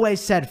 He's always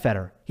said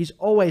Federer. He's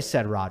always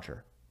said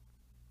Roger.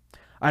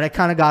 All right, I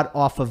kind of got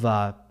off of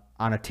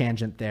on a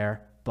tangent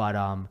there. But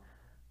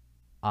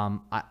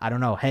I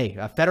don't know. Hey,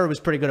 Federer was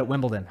pretty good at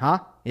Wimbledon,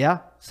 huh? Yeah?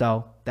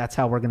 So that's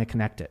how we're going to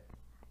connect it.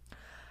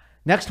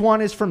 Next one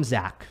is from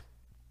Zach.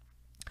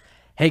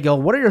 Hey,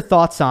 Gil, what are your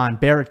thoughts on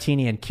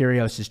Berrettini and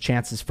Kyrgios'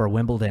 chances for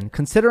Wimbledon,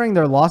 considering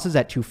their losses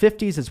at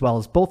 250s as well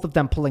as both of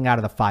them pulling out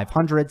of the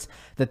 500s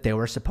that they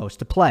were supposed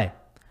to play?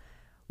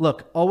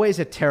 Look, always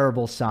a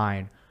terrible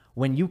sign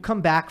when you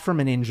come back from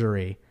an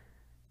injury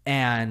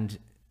and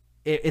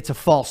it's a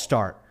false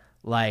start.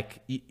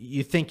 Like,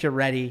 you think you're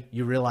ready,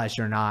 you realize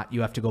you're not,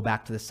 you have to go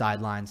back to the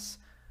sidelines.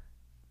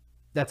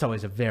 That's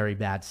always a very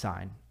bad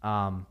sign.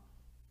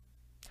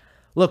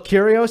 Look,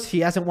 Kyrgios, he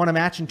hasn't won a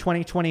match in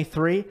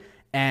 2023.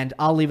 And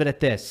I'll leave it at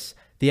this.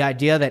 The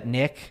idea that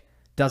Nick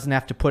doesn't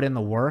have to put in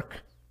the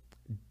work,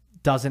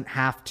 doesn't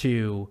have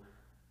to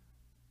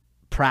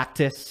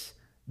practice,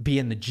 be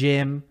in the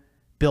gym,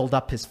 build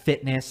up his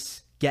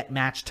fitness, get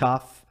match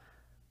tough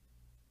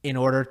in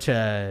order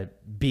to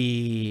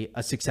be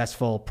a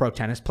successful pro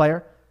tennis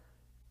player,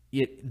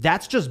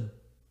 that's just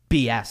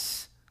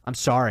BS. I'm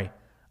sorry.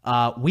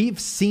 We've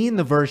seen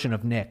the version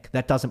of Nick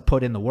that doesn't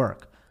put in the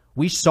work.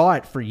 We saw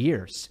it for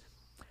years.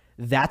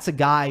 That's a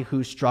guy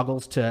who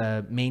struggles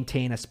to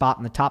maintain a spot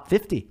in the top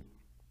 50.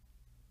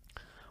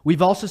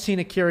 We've also seen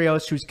a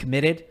Kyrgios who's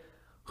committed,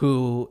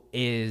 who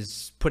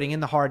is putting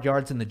in the hard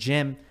yards in the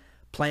gym,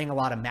 playing a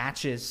lot of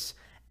matches,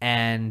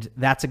 and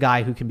that's a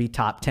guy who can be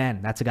top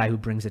 10. That's a guy who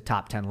brings a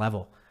top 10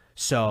 level.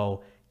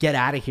 So get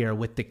out of here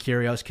with the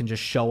Kyrgios can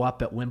just show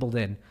up at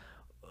Wimbledon,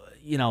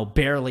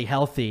 barely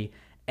healthy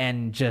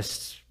and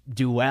just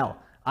do well.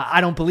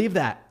 I don't believe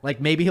that. Like,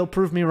 maybe he'll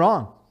prove me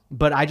wrong,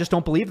 but I just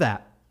don't believe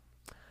that.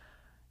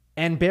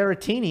 And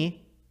Berrettini,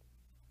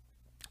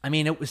 I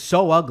mean, it was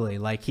so ugly.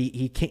 Like,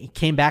 he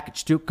came back at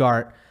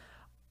Stuttgart.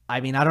 I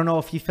mean, I don't know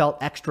if he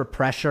felt extra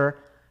pressure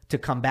to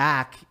come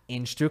back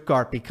in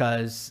Stuttgart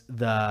because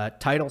the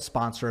title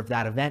sponsor of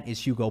that event is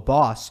Hugo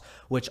Boss,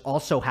 which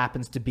also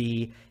happens to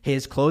be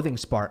his clothing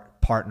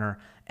partner.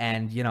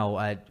 And,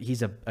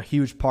 he's a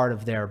huge part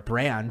of their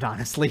brand,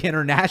 honestly,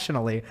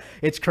 internationally.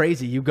 It's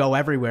crazy. You go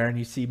everywhere and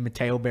you see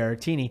Matteo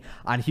Berrettini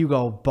on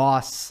Hugo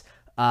Boss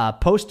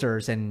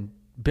posters and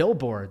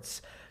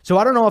billboards. So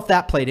I don't know if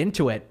that played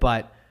into it,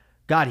 but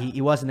God,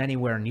 he wasn't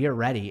anywhere near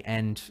ready.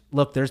 And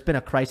look, there's been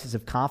a crisis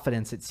of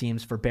confidence, it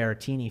seems, for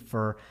Berrettini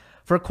for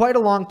quite a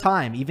long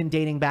time, even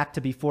dating back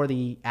to before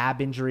the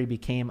ab injury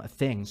became a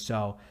thing.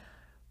 So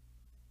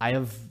I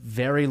have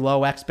very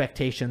low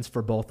expectations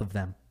for both of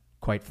them,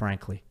 quite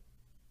frankly.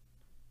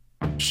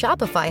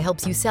 Shopify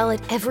helps you sell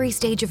at every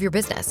stage of your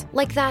business.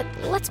 Like that,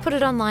 let's put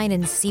it online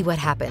and see what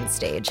happens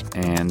stage.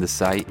 And the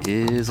site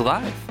is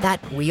live.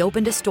 That we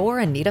opened a store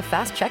and need a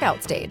fast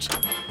checkout stage.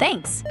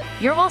 Thanks.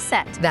 You're all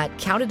set. That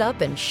count it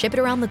up and ship it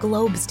around the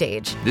globe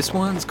stage. This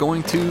one's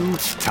going to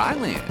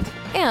Thailand.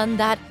 And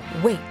that,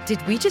 wait,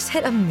 did we just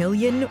hit 1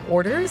 million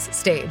orders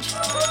stage?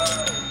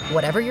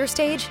 Whatever your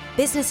stage,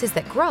 businesses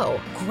that grow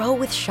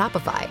with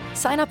Shopify.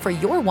 Sign up for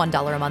your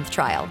 $1 a month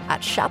trial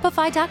at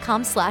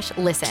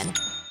shopify.com/listen.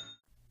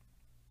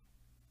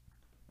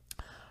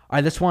 All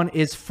right, this one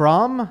is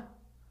from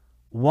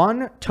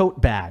One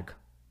Tote Bag.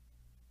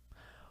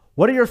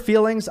 What are your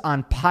feelings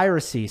on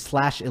piracy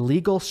 /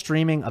 illegal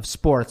streaming of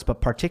sports,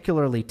 but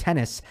particularly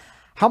tennis?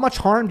 How much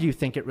harm do you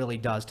think it really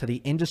does to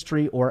the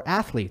industry or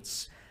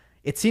athletes?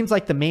 It seems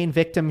like the main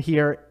victim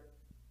here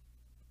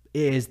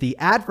is the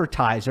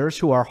advertisers,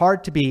 who are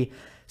hard to be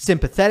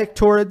sympathetic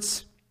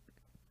towards,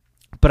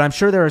 but I'm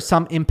sure there is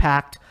some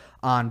impact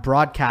on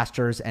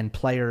broadcasters and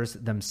players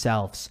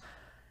themselves.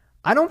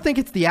 I don't think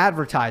it's the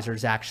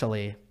advertisers,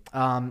 actually.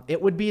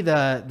 It would be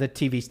the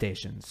TV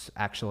stations,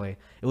 actually.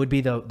 It would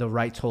be the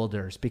rights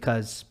holders,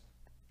 because,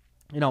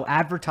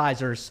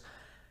 advertisers,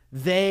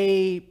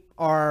 they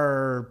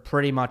are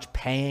pretty much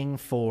paying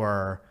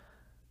for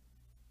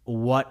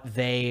what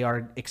they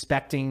are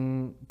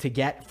expecting to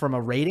get from a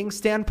rating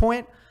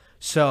standpoint.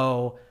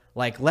 So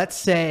Like, let's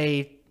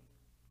say,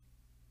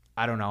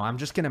 I don't know, I'm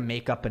just going to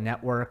make up a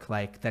network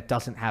like that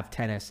doesn't have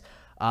tennis.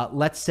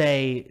 Let's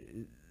say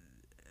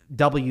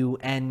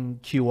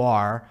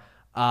WNQR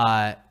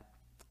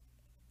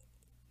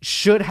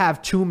should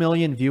have 2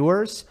 million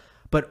viewers,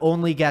 but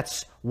only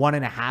gets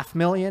 1.5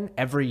 million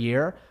every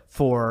year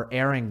for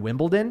airing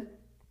Wimbledon.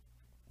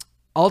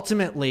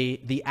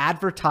 Ultimately, the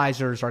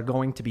advertisers are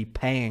going to be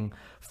paying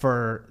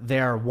for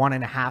their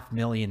 1.5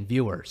 million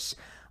viewers.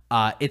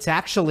 It's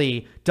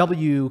actually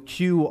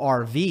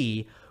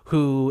WQRV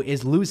who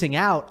is losing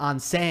out on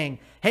saying,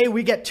 hey,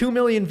 we get 2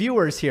 million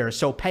viewers here,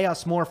 so pay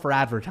us more for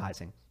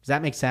advertising. Does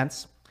that make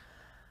sense?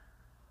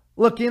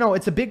 Look,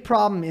 it's a big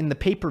problem in the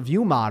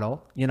pay-per-view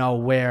model,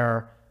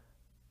 where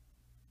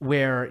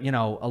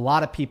a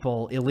lot of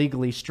people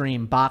illegally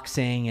stream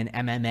boxing and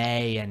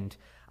MMA, and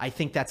I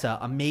think that's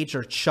a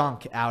major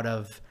chunk out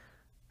of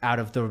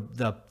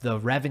the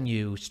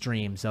revenue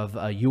streams of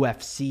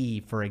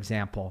UFC, for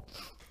example.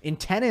 In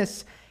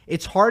tennis,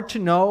 it's hard to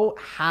know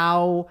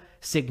how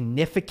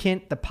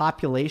significant the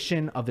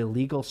population of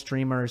illegal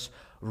streamers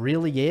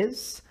really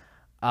is.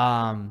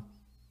 And,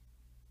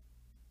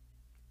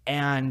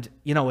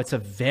 it's a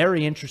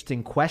very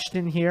interesting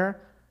question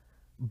here,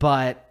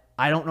 but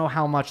I don't know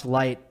how much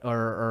light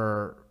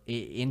or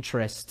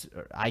interest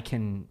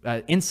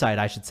insight,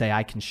 I should say,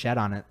 I can shed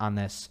on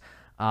this.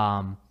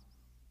 At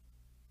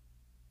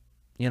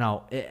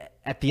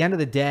the end of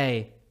the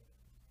day,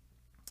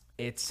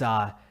 it's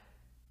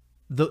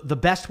the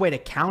best way to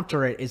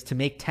counter it is to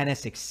make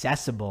tennis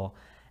accessible.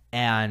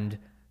 And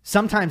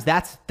sometimes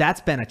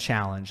that's been a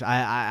challenge.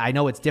 I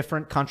know it's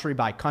different country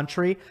by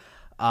country.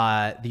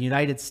 The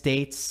United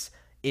States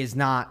is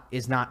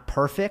not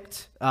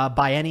perfect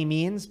by any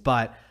means,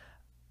 but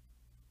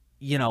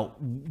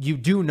you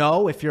do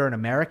know, if you're an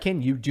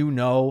American, you do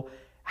know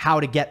how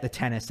to get the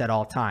tennis at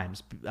all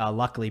times.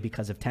 Luckily,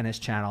 because of Tennis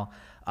Channel,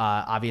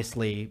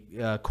 obviously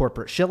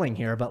corporate shilling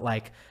here, but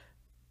like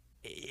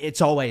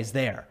it's always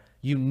there.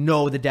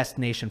 The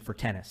destination for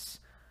tennis.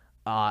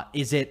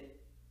 Is it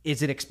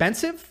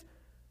expensive?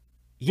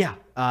 Yeah,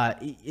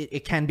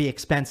 it can be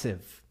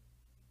expensive.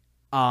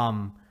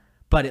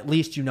 But at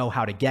least you know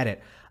how to get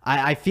it.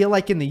 I feel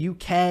like in the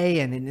UK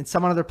and in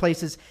some other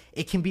places,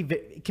 it can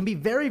be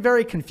very,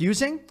 very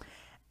confusing.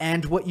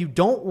 And what you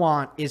don't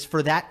want is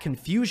for that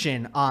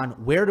confusion on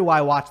where do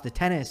I watch the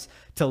tennis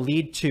to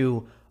lead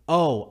to,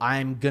 oh,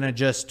 I'm going to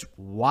just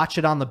watch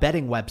it on the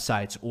betting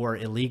websites or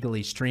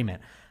illegally stream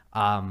it.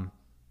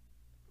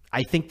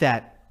 I think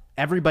that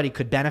everybody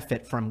could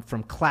benefit from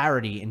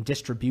clarity in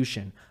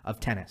distribution of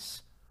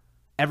tennis.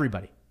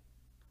 Everybody.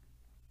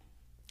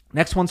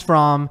 Next one's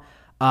from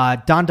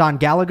Don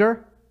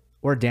Gallagher,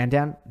 or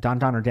Dan,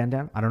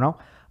 I don't know.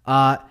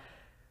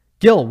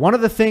 Gil, one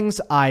of the things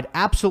I'd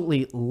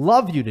absolutely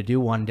love you to do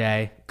one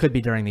day, could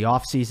be during the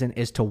off season,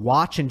 is to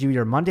watch and do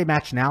your Monday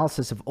match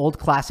analysis of old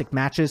classic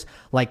matches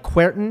like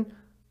Querten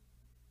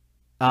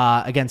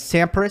against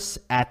Sampras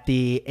at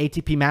the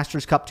ATP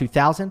Masters Cup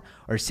 2000,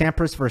 or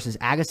Sampras versus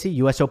Agassi,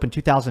 US Open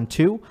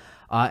 2002,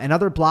 and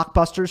other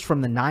blockbusters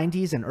from the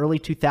 90s and early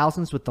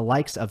 2000s with the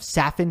likes of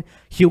Safin,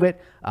 Hewitt,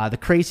 the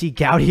crazy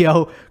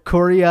Gaudio,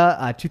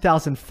 Coria,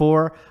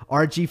 2004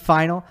 RG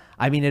final.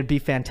 I mean, it'd be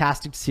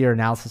fantastic to see your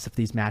analysis of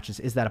these matches.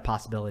 Is that a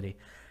possibility?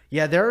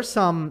 Yeah, there are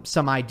some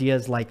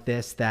ideas like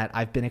this that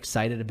I've been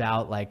excited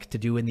about, like to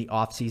do in the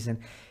off season.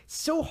 It's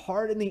so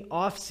hard in the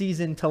off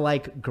season to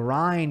like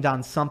grind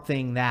on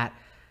something that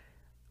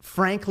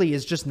frankly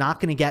is just not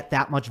going to get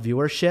that much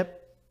viewership.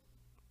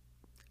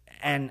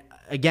 And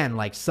again,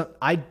 like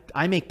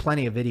I make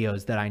plenty of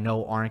videos that I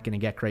know aren't going to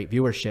get great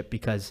viewership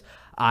because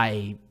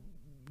I,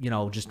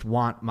 just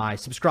want my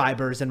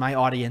subscribers and my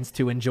audience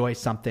to enjoy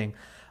something.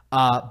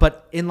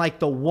 But in like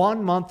the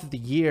 1 month of the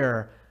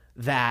year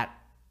that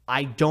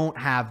I don't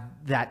have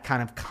that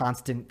kind of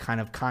constant kind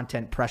of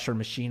content pressure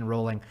machine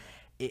rolling,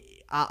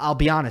 I'll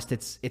be honest,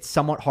 it's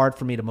somewhat hard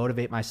for me to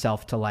motivate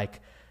myself to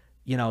like,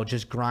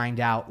 just grind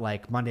out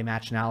like Monday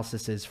match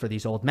analyses for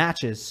these old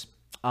matches.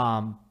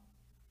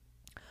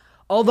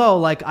 Although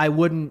like I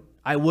wouldn't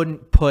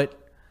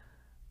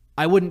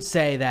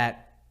say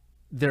that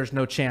there's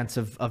no chance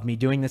of me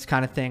doing this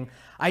kind of thing.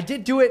 I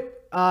did do it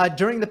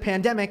during the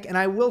pandemic, and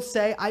I will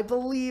say I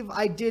believe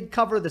I did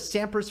cover the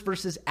Sampras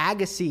versus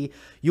Agassi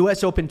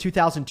US Open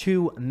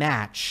 2002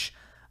 match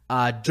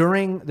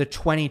during the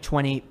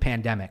 2020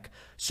 pandemic.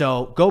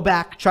 So go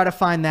back, try to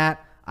find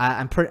that.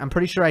 I'm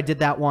pretty sure I did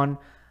that one.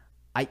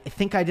 I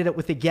think I did it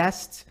with a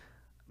guest.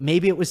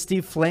 Maybe it was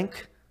Steve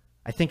Flink.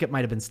 I think it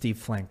might have been Steve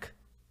Flink.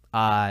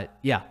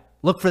 Yeah,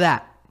 look for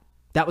that.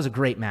 That was a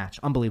great match.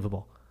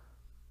 Unbelievable.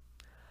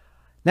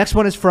 Next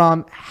one is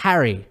from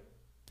Harry.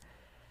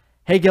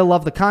 Hey, Gil,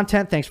 love the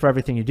content. Thanks for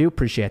everything you do.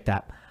 Appreciate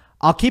that.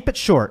 I'll keep it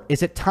short.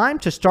 Is it time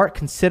to start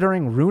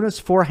considering Rune's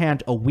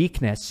forehand a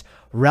weakness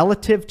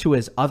relative to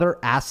his other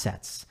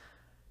assets?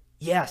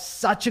 Yes,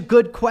 such a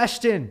good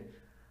question.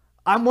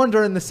 I'm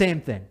wondering the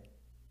same thing.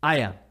 I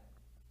am.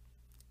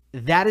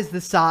 That is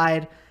the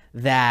side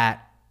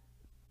that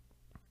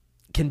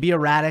can be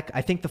erratic.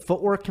 I think the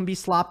footwork can be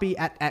sloppy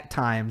at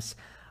times.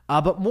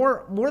 But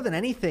more than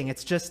anything,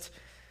 it's just,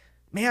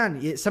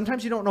 man,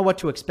 sometimes you don't know what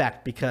to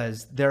expect,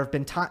 because there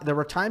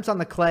were times on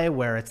the clay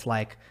where it's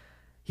like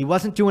he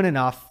wasn't doing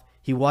enough.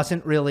 He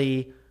wasn't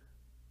really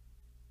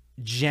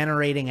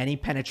generating any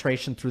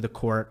penetration through the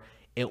court.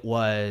 It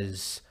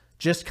was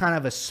just kind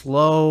of a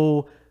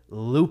slow,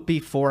 loopy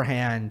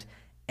forehand,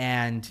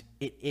 and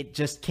it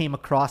just came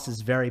across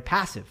as very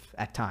passive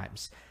at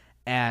times.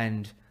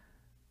 And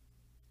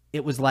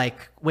it was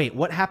like, wait,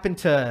 what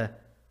happened?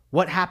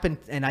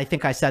 And I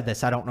think I said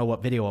this, I don't know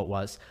what video it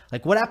was.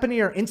 Like, what happened to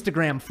your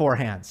Instagram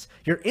forehands?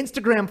 Your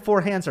Instagram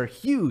forehands are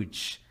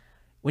huge.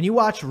 When you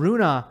watch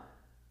Rune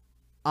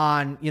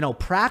on,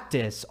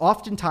 practice,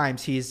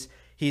 oftentimes he's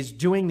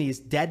doing these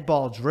dead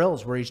ball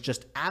drills where he's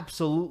just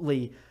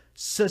absolutely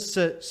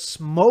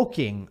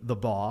smoking the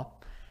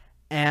ball.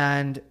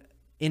 And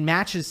in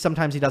matches,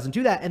 sometimes he doesn't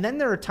do that. And then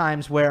there are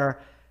times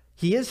where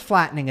he is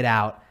flattening it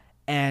out,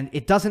 and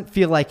it doesn't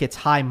feel like it's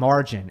high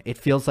margin. It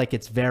feels like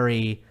it's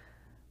very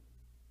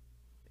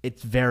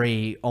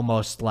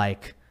almost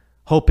like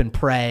hope and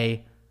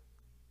pray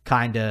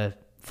kind of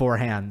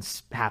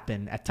forehands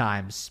happen at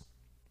times.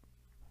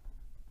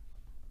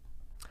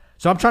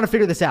 So I'm trying to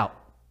figure this out.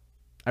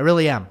 I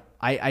really am.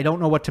 I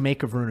don't know what to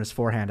make of Rune's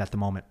forehand at the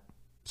moment.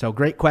 So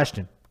great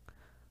question.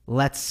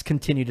 Let's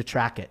continue to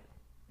track it.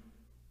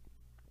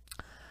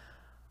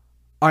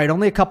 All right,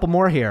 only a couple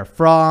more here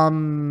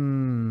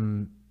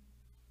from,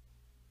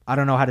 I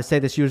don't know how to say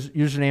this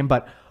username,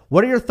 but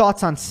what are your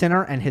thoughts on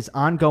Sinner and his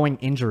ongoing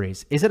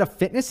injuries? Is it a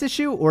fitness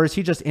issue, or is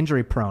he just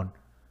injury prone?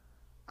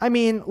 I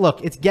mean,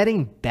 look, it's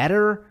getting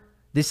better.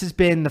 This has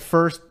been the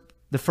first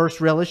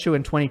real issue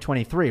in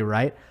 2023,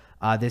 right?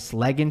 This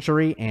leg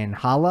injury in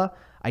Halle.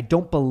 I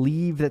don't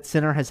believe that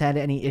Sinner has had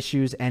any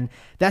issues, and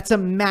that's a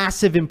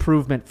massive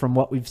improvement from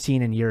what we've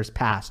seen in years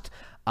past.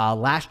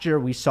 Last year,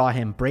 we saw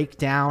him break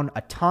down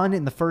a ton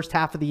in the first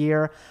half of the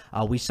year.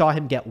 We saw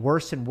him get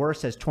worse and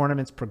worse as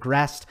tournaments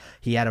progressed.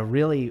 He had a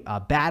really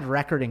bad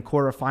record in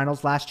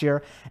quarterfinals last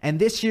year. And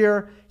this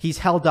year, he's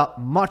held up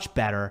much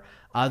better.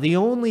 The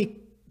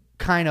only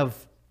kind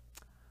of,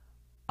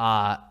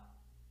 I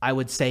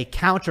would say,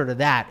 counter to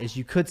that is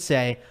you could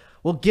say,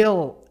 well,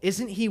 Gil,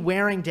 isn't he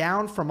wearing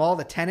down from all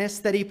the tennis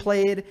that he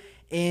played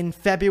in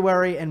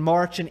February and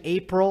March and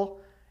April?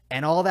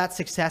 And all that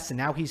success, and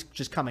now he's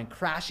just coming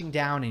crashing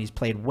down, and he's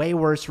played way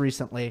worse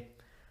recently.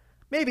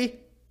 Maybe.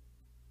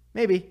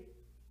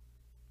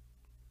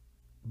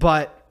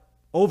 But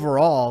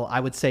overall, I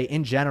would say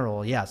in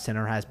general, yeah,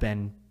 Sinner has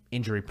been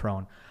injury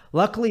prone.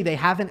 Luckily, they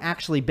haven't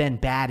actually been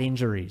bad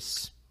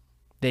injuries.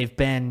 They've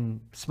been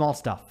small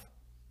stuff.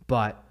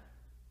 But,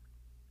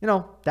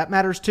 that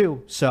matters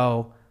too.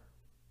 So,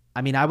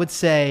 I mean, I would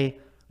say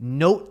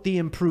note the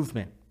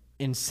improvement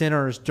in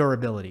Sinner's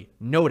durability.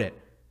 Note it.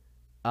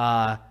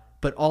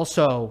 But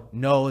also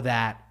know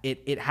that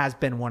it has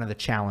been one of the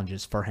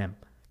challenges for him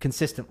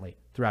consistently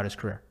throughout his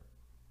career.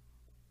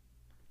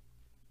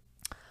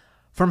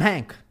 From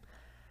Hank,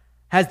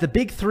 has the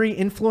big three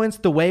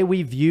influenced the way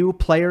we view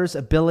players'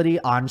 ability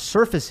on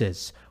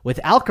surfaces? With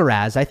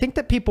Alcaraz, I think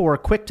that people were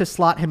quick to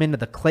slot him into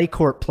the clay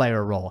court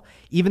player role,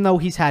 even though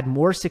he's had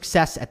more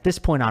success at this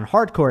point on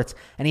hard courts,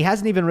 and he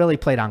hasn't even really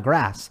played on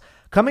grass.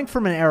 Coming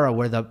from an era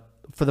where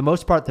for the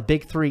most part, the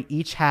big three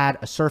each had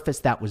a surface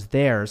that was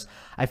theirs,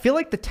 I feel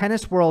like the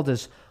tennis world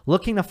is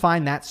looking to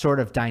find that sort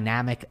of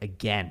dynamic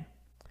again.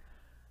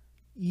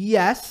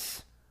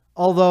 Yes,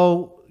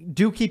 although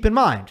do keep in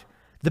mind,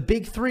 the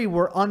big three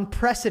were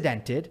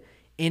unprecedented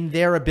in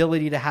their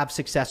ability to have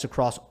success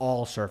across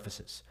all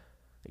surfaces.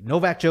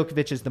 Novak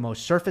Djokovic is the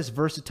most surface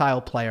versatile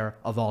player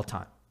of all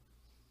time.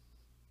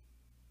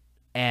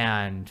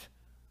 And,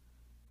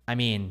 I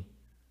mean,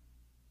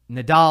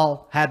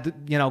 Nadal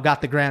had,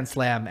 got the Grand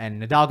Slam, and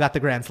Nadal got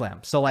the Grand Slam.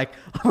 So like,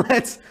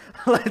 let's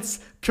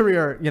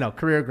career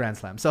Grand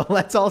Slam. So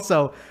let's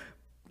also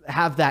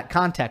have that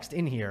context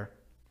in here.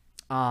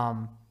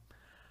 But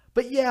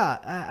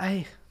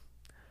yeah,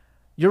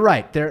 you're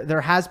right.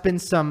 There has been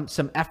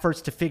some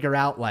efforts to figure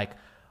out like,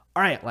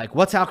 all right, like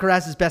what's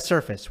Alcaraz's best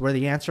surface? Where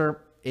the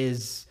answer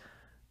is,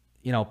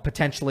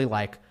 potentially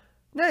like,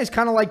 no, he's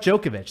kind of like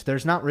Djokovic.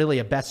 There's not really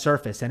a best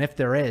surface. And if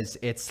there is,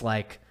 it's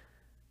like,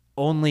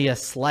 only a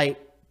slight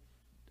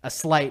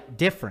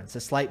difference,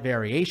 a slight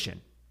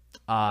variation.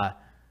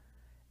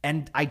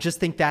 And I just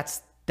think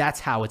that's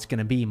how it's going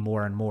to be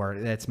more and more.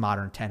 It's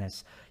modern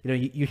tennis.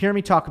 You hear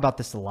me talk about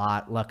this a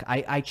lot. Look,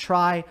 I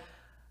try.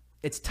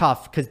 It's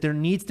tough because there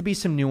needs to be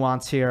some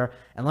nuance here.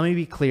 And let me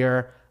be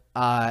clear.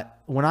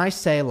 When I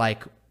say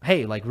like,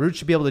 hey, like Ruud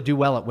should be able to do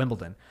well at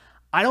Wimbledon,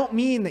 I don't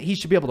mean that he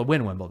should be able to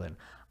win Wimbledon.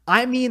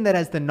 I mean that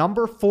as the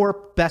number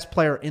 4 best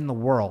player in the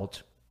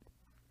world,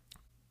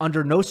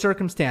 under no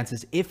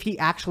circumstances, if he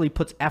actually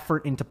puts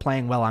effort into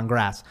playing well on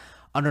grass,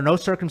 under no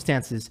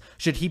circumstances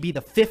should he be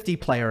the 50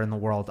 player in the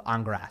world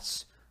on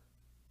grass.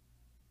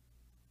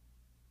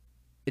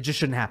 It just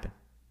shouldn't happen.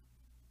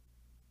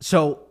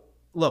 So,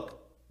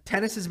 look,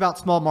 tennis is about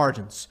small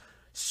margins.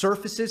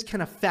 Surfaces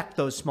can affect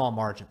those small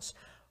margins.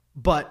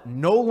 But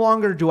no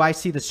longer do I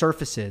see the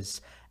surfaces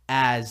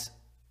as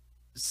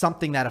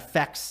something that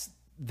affects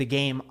the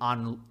game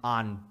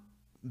on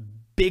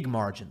big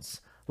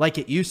margins like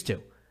it used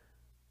to.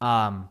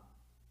 And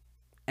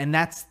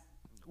that's,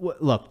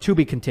 look, to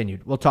be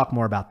continued. We'll talk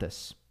more about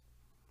this.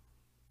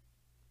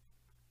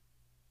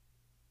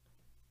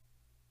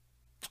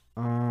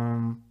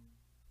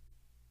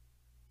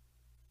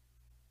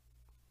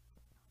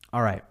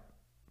 All right.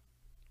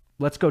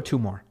 Let's go 2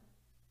 more.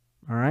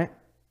 All right.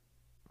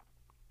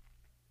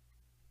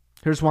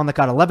 Here's one that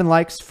got 11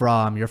 likes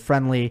from your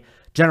friendly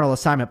general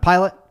assignment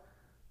pilot.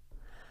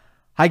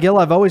 Hi, Gil.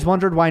 I've always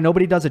wondered why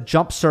nobody does a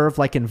jump serve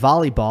like in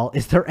volleyball.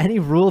 Is there any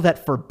rule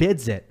that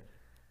forbids it?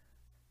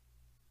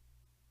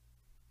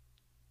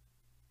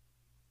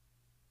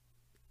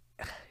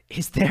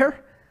 Is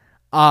there?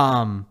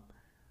 I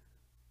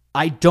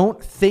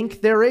don't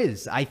think there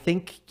is. I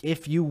think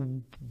if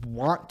you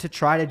want to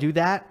try to do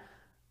that,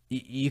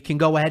 you can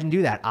go ahead and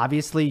do that.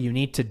 Obviously, you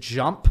need to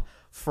jump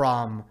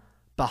from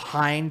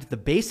behind the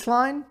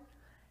baseline.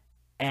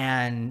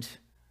 And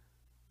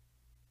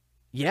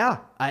yeah,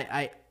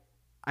 I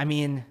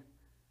mean,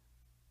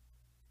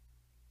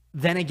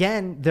 then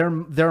again,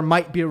 there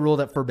might be a rule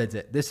that forbids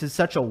it. This is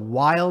such a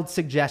wild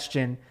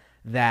suggestion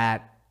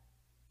that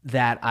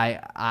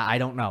I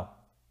don't know,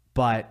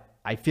 but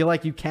I feel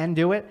like you can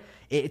do it.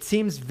 It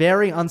seems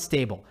very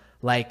unstable.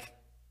 Like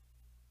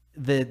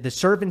the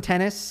serve in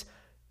tennis,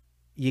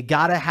 you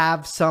got to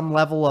have some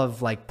level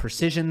of like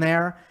precision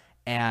there.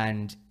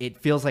 And it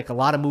feels like a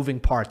lot of moving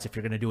parts if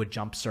you're going to do a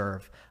jump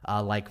serve,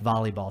 like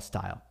volleyball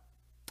style.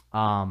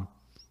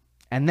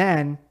 And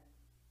then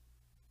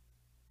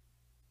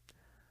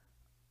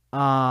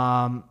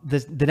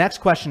the next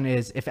question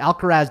is, if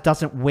Alcaraz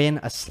doesn't win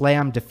a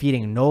slam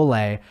defeating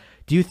Nole,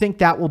 do you think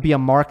that will be a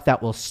mark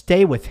that will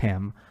stay with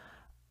him?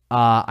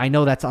 I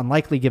know that's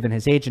unlikely given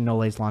his age and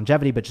Nole's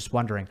longevity, but just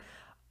wondering.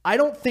 I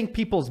don't think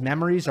people's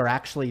memories are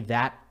actually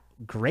that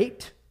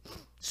great.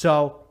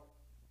 So,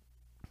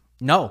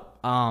 no.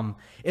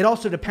 It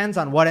also depends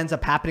on what ends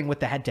up happening with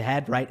the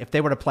head-to-head, right? If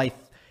they were to play,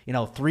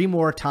 3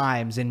 more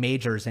times in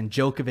majors and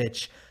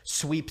Djokovic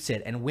sweeps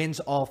it and wins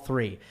all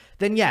 3,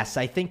 then yes,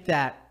 I think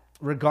that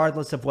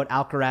regardless of what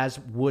Alcaraz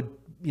would,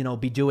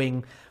 be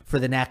doing for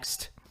the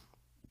next,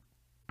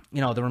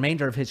 the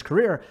remainder of his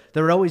career,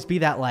 there would always be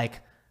that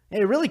like,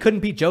 hey, it really couldn't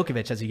beat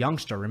Djokovic as a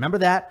youngster. Remember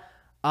that?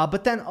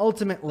 But then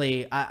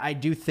ultimately, I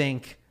do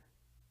think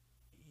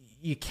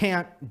you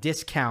can't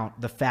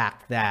discount the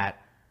fact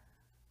that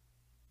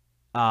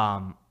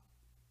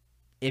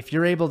if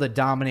you're able to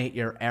dominate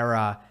your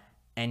era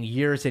and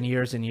years and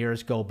years and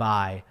years go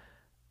by,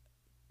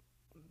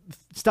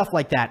 stuff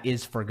like that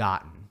is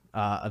forgotten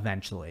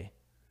eventually.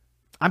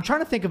 I'm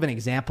trying to think of an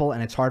example,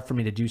 and it's hard for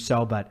me to do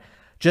so, but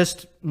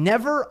just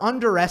never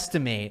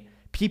underestimate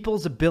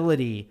people's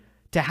ability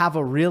to have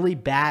a really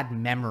bad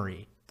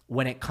memory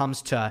when it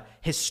comes to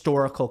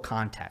historical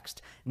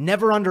context.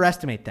 Never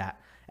underestimate that.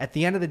 At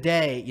the end of the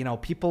day,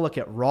 people look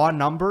at raw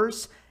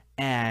numbers,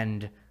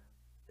 and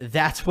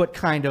that's what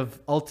kind of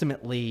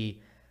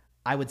ultimately,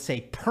 I would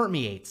say,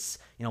 permeates,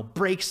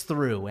 breaks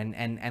through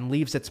and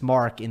leaves its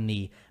mark in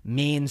the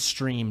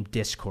mainstream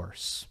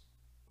discourse.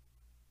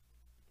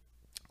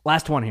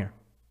 Last one here.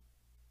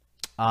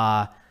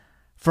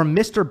 From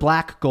Mr.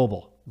 Black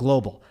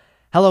Global.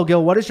 Hello,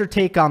 Gil. What is your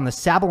take on the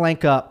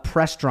Sabalenka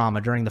press drama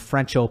during the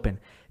French Open?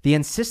 The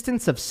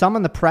insistence of some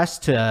in the press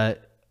to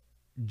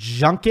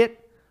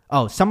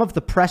some of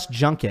the press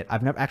junket.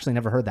 I've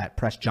never heard that,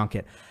 press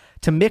junket.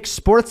 To mix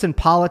sports and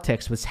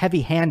politics was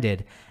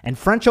heavy-handed, and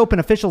French Open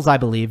officials, I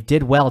believe,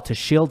 did well to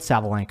shield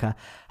Sabalenka.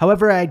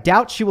 However, I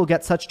doubt she will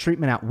get such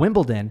treatment at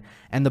Wimbledon,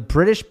 and the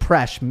British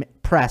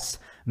press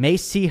may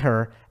see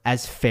her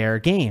as fair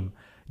game.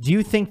 Do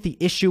you think the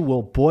issue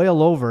will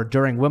boil over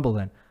during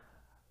Wimbledon?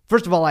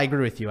 First of all, I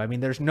agree with you. I mean,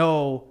 there's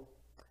no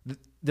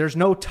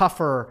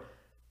tougher,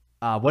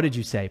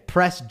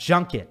 press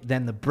junket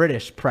than the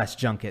British press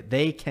junket.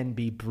 They can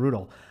be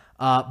brutal.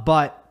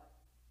 But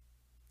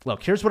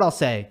look, here's what I'll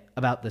say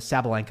about the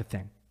Sabalenka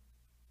thing.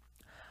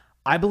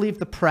 I believe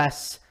the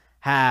press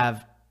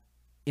have,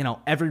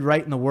 every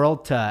right in the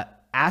world to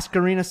ask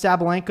Aryna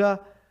Sabalenka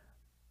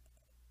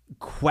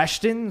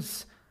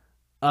questions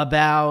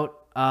about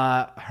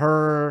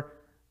her,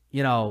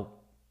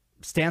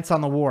 stance on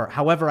the war.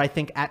 However, I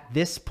think at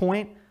this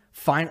point,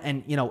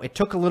 it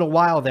took a little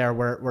while there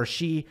where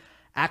she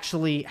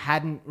actually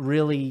hadn't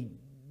really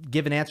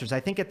given answers. I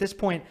think at this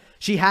point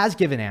she has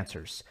given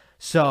answers.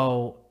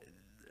 So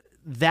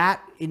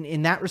that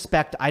in that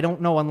respect, I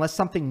don't know, unless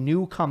something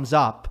new comes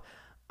up,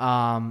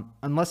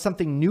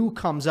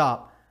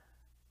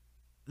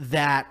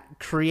 that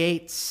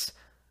creates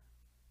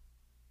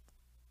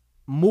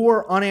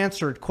more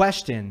unanswered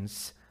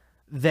questions,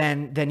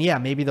 then yeah,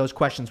 maybe those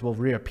questions will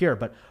reappear.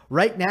 But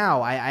right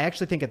now, I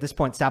actually think at this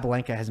point,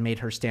 Sabalenka has made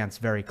her stance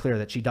very clear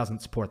that she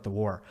doesn't support the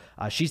war.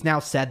 She's now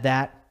said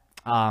that.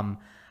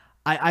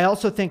 I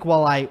also think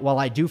while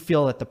I do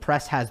feel that the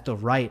press has the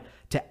right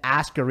to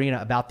ask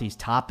Aryna about these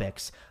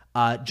topics,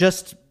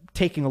 just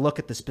taking a look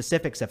at the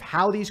specifics of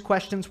how these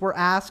questions were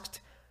asked,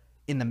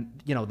 in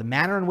the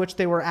manner in which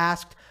they were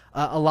asked,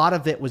 a lot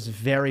of it was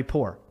very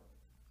poor.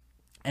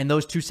 And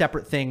those two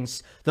separate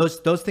things,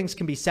 those things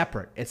can be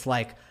separate. It's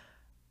like,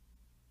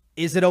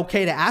 is it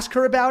okay to ask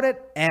her about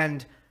it?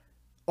 And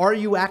are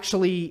you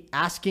actually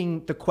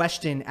asking the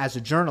question as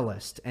a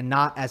journalist and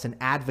not as an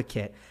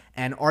advocate?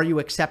 And are you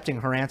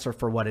accepting her answer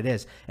for what it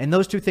is? And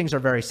those two things are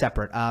very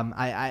separate.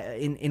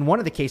 In one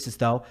of the cases,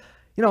 though,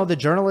 the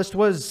journalist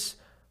was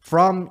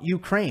from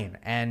Ukraine.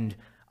 And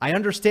I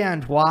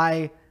understand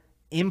why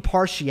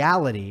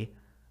impartiality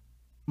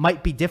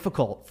might be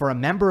difficult for a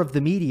member of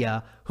the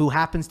media who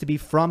happens to be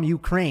from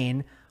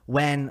Ukraine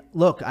when,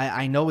 look,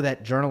 I know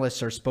that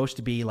journalists are supposed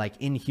to be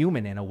like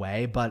inhuman in a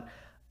way, but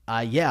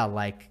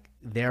like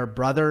their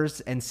brothers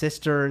and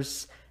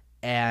sisters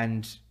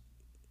and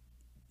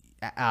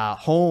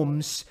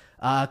homes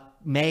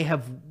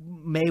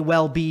may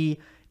well be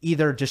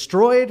either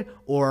destroyed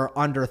or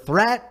under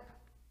threat.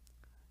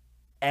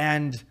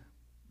 And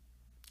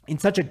in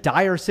such a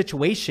dire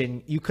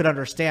situation, you could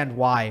understand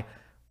why,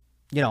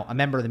 a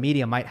member of the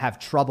media might have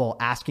trouble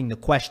asking the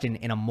question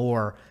in a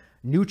more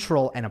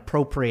neutral and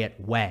appropriate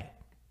way.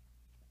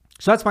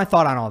 So that's my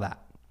thought on all that.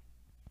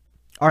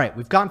 All right,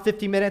 we've gone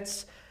 50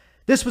 minutes.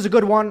 This was a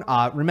good one.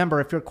 Remember,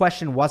 if your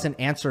question wasn't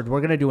answered,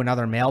 we're going to do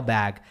another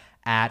mailbag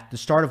at the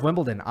start of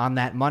Wimbledon on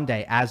that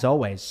Monday, as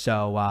always.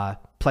 So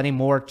plenty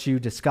more to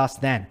discuss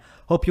then.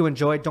 Hope you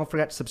enjoyed. Don't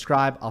forget to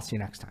subscribe. I'll see you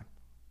next time.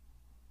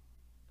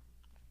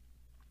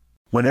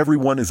 When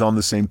everyone is on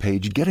the same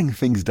page, getting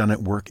things done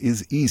at work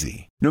is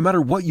easy. No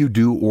matter what you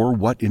do or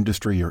what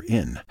industry you're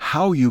in,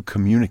 how you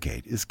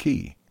communicate is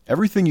key.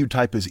 Everything you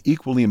type is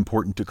equally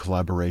important to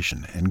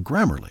collaboration, and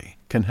Grammarly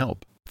can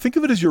help. Think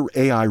of it as your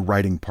AI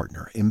writing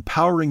partner,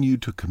 empowering you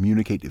to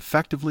communicate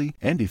effectively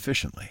and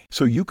efficiently,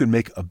 so you can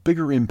make a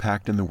bigger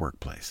impact in the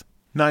workplace.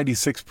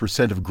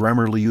 96% of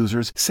Grammarly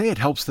users say it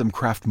helps them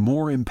craft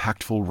more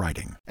impactful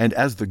writing. And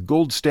as the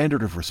gold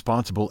standard of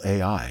responsible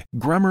AI,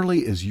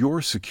 Grammarly is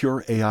your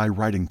secure AI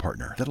writing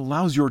partner that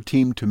allows your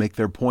team to make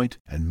their point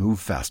and move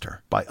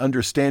faster. By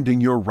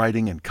understanding your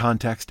writing and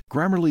context,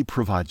 Grammarly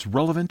provides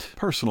relevant,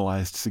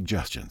 personalized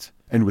suggestions.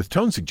 And with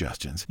tone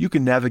suggestions, you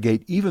can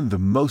navigate even the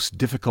most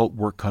difficult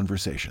work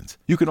conversations.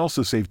 You can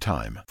also save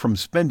time, from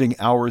spending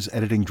hours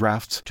editing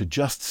drafts to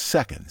just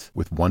seconds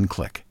with one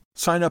click.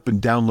 Sign up and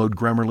download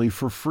Grammarly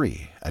for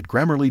free at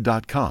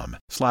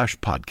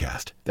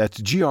Grammarly.com/podcast.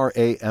 That's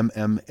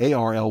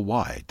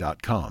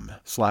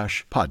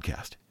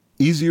GRAMMARLY.com/podcast.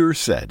 Easier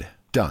said,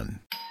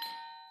 done.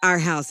 Our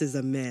house is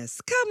a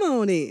mess. Come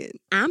on in.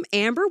 I'm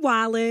Amber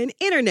Wallen,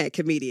 internet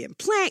comedian,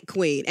 plant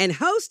queen, and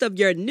host of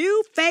your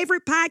new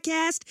favorite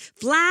podcast,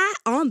 Fly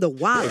on the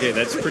Wall. Okay,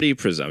 that's pretty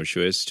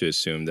presumptuous to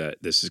assume that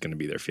this is going to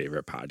be their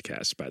favorite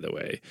podcast, by the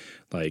way.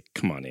 Like,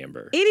 come on,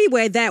 Amber.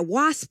 Anyway, that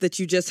wasp that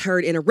you just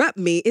heard interrupt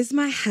me is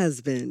my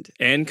husband.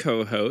 And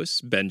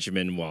co-host,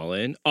 Benjamin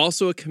Wallen,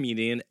 also a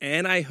comedian,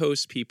 and I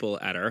host people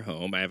at our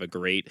home. I have a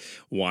great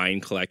wine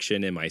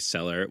collection in my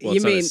cellar. Well,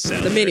 you mean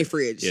the mini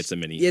fridge? It's a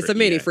mini fridge. It's a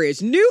mini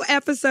fridge. New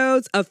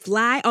episodes of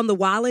Fly on the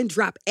Wallen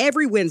drop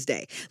every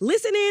Wednesday.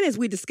 Listen in as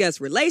we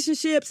discuss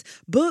relationships,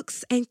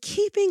 books, and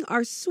keeping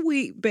our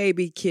sweet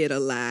baby kid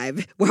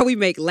alive while we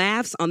make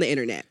laughs on the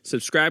internet.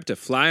 Subscribe to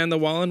Fly on the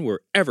Wallen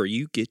wherever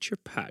you get your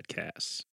podcasts.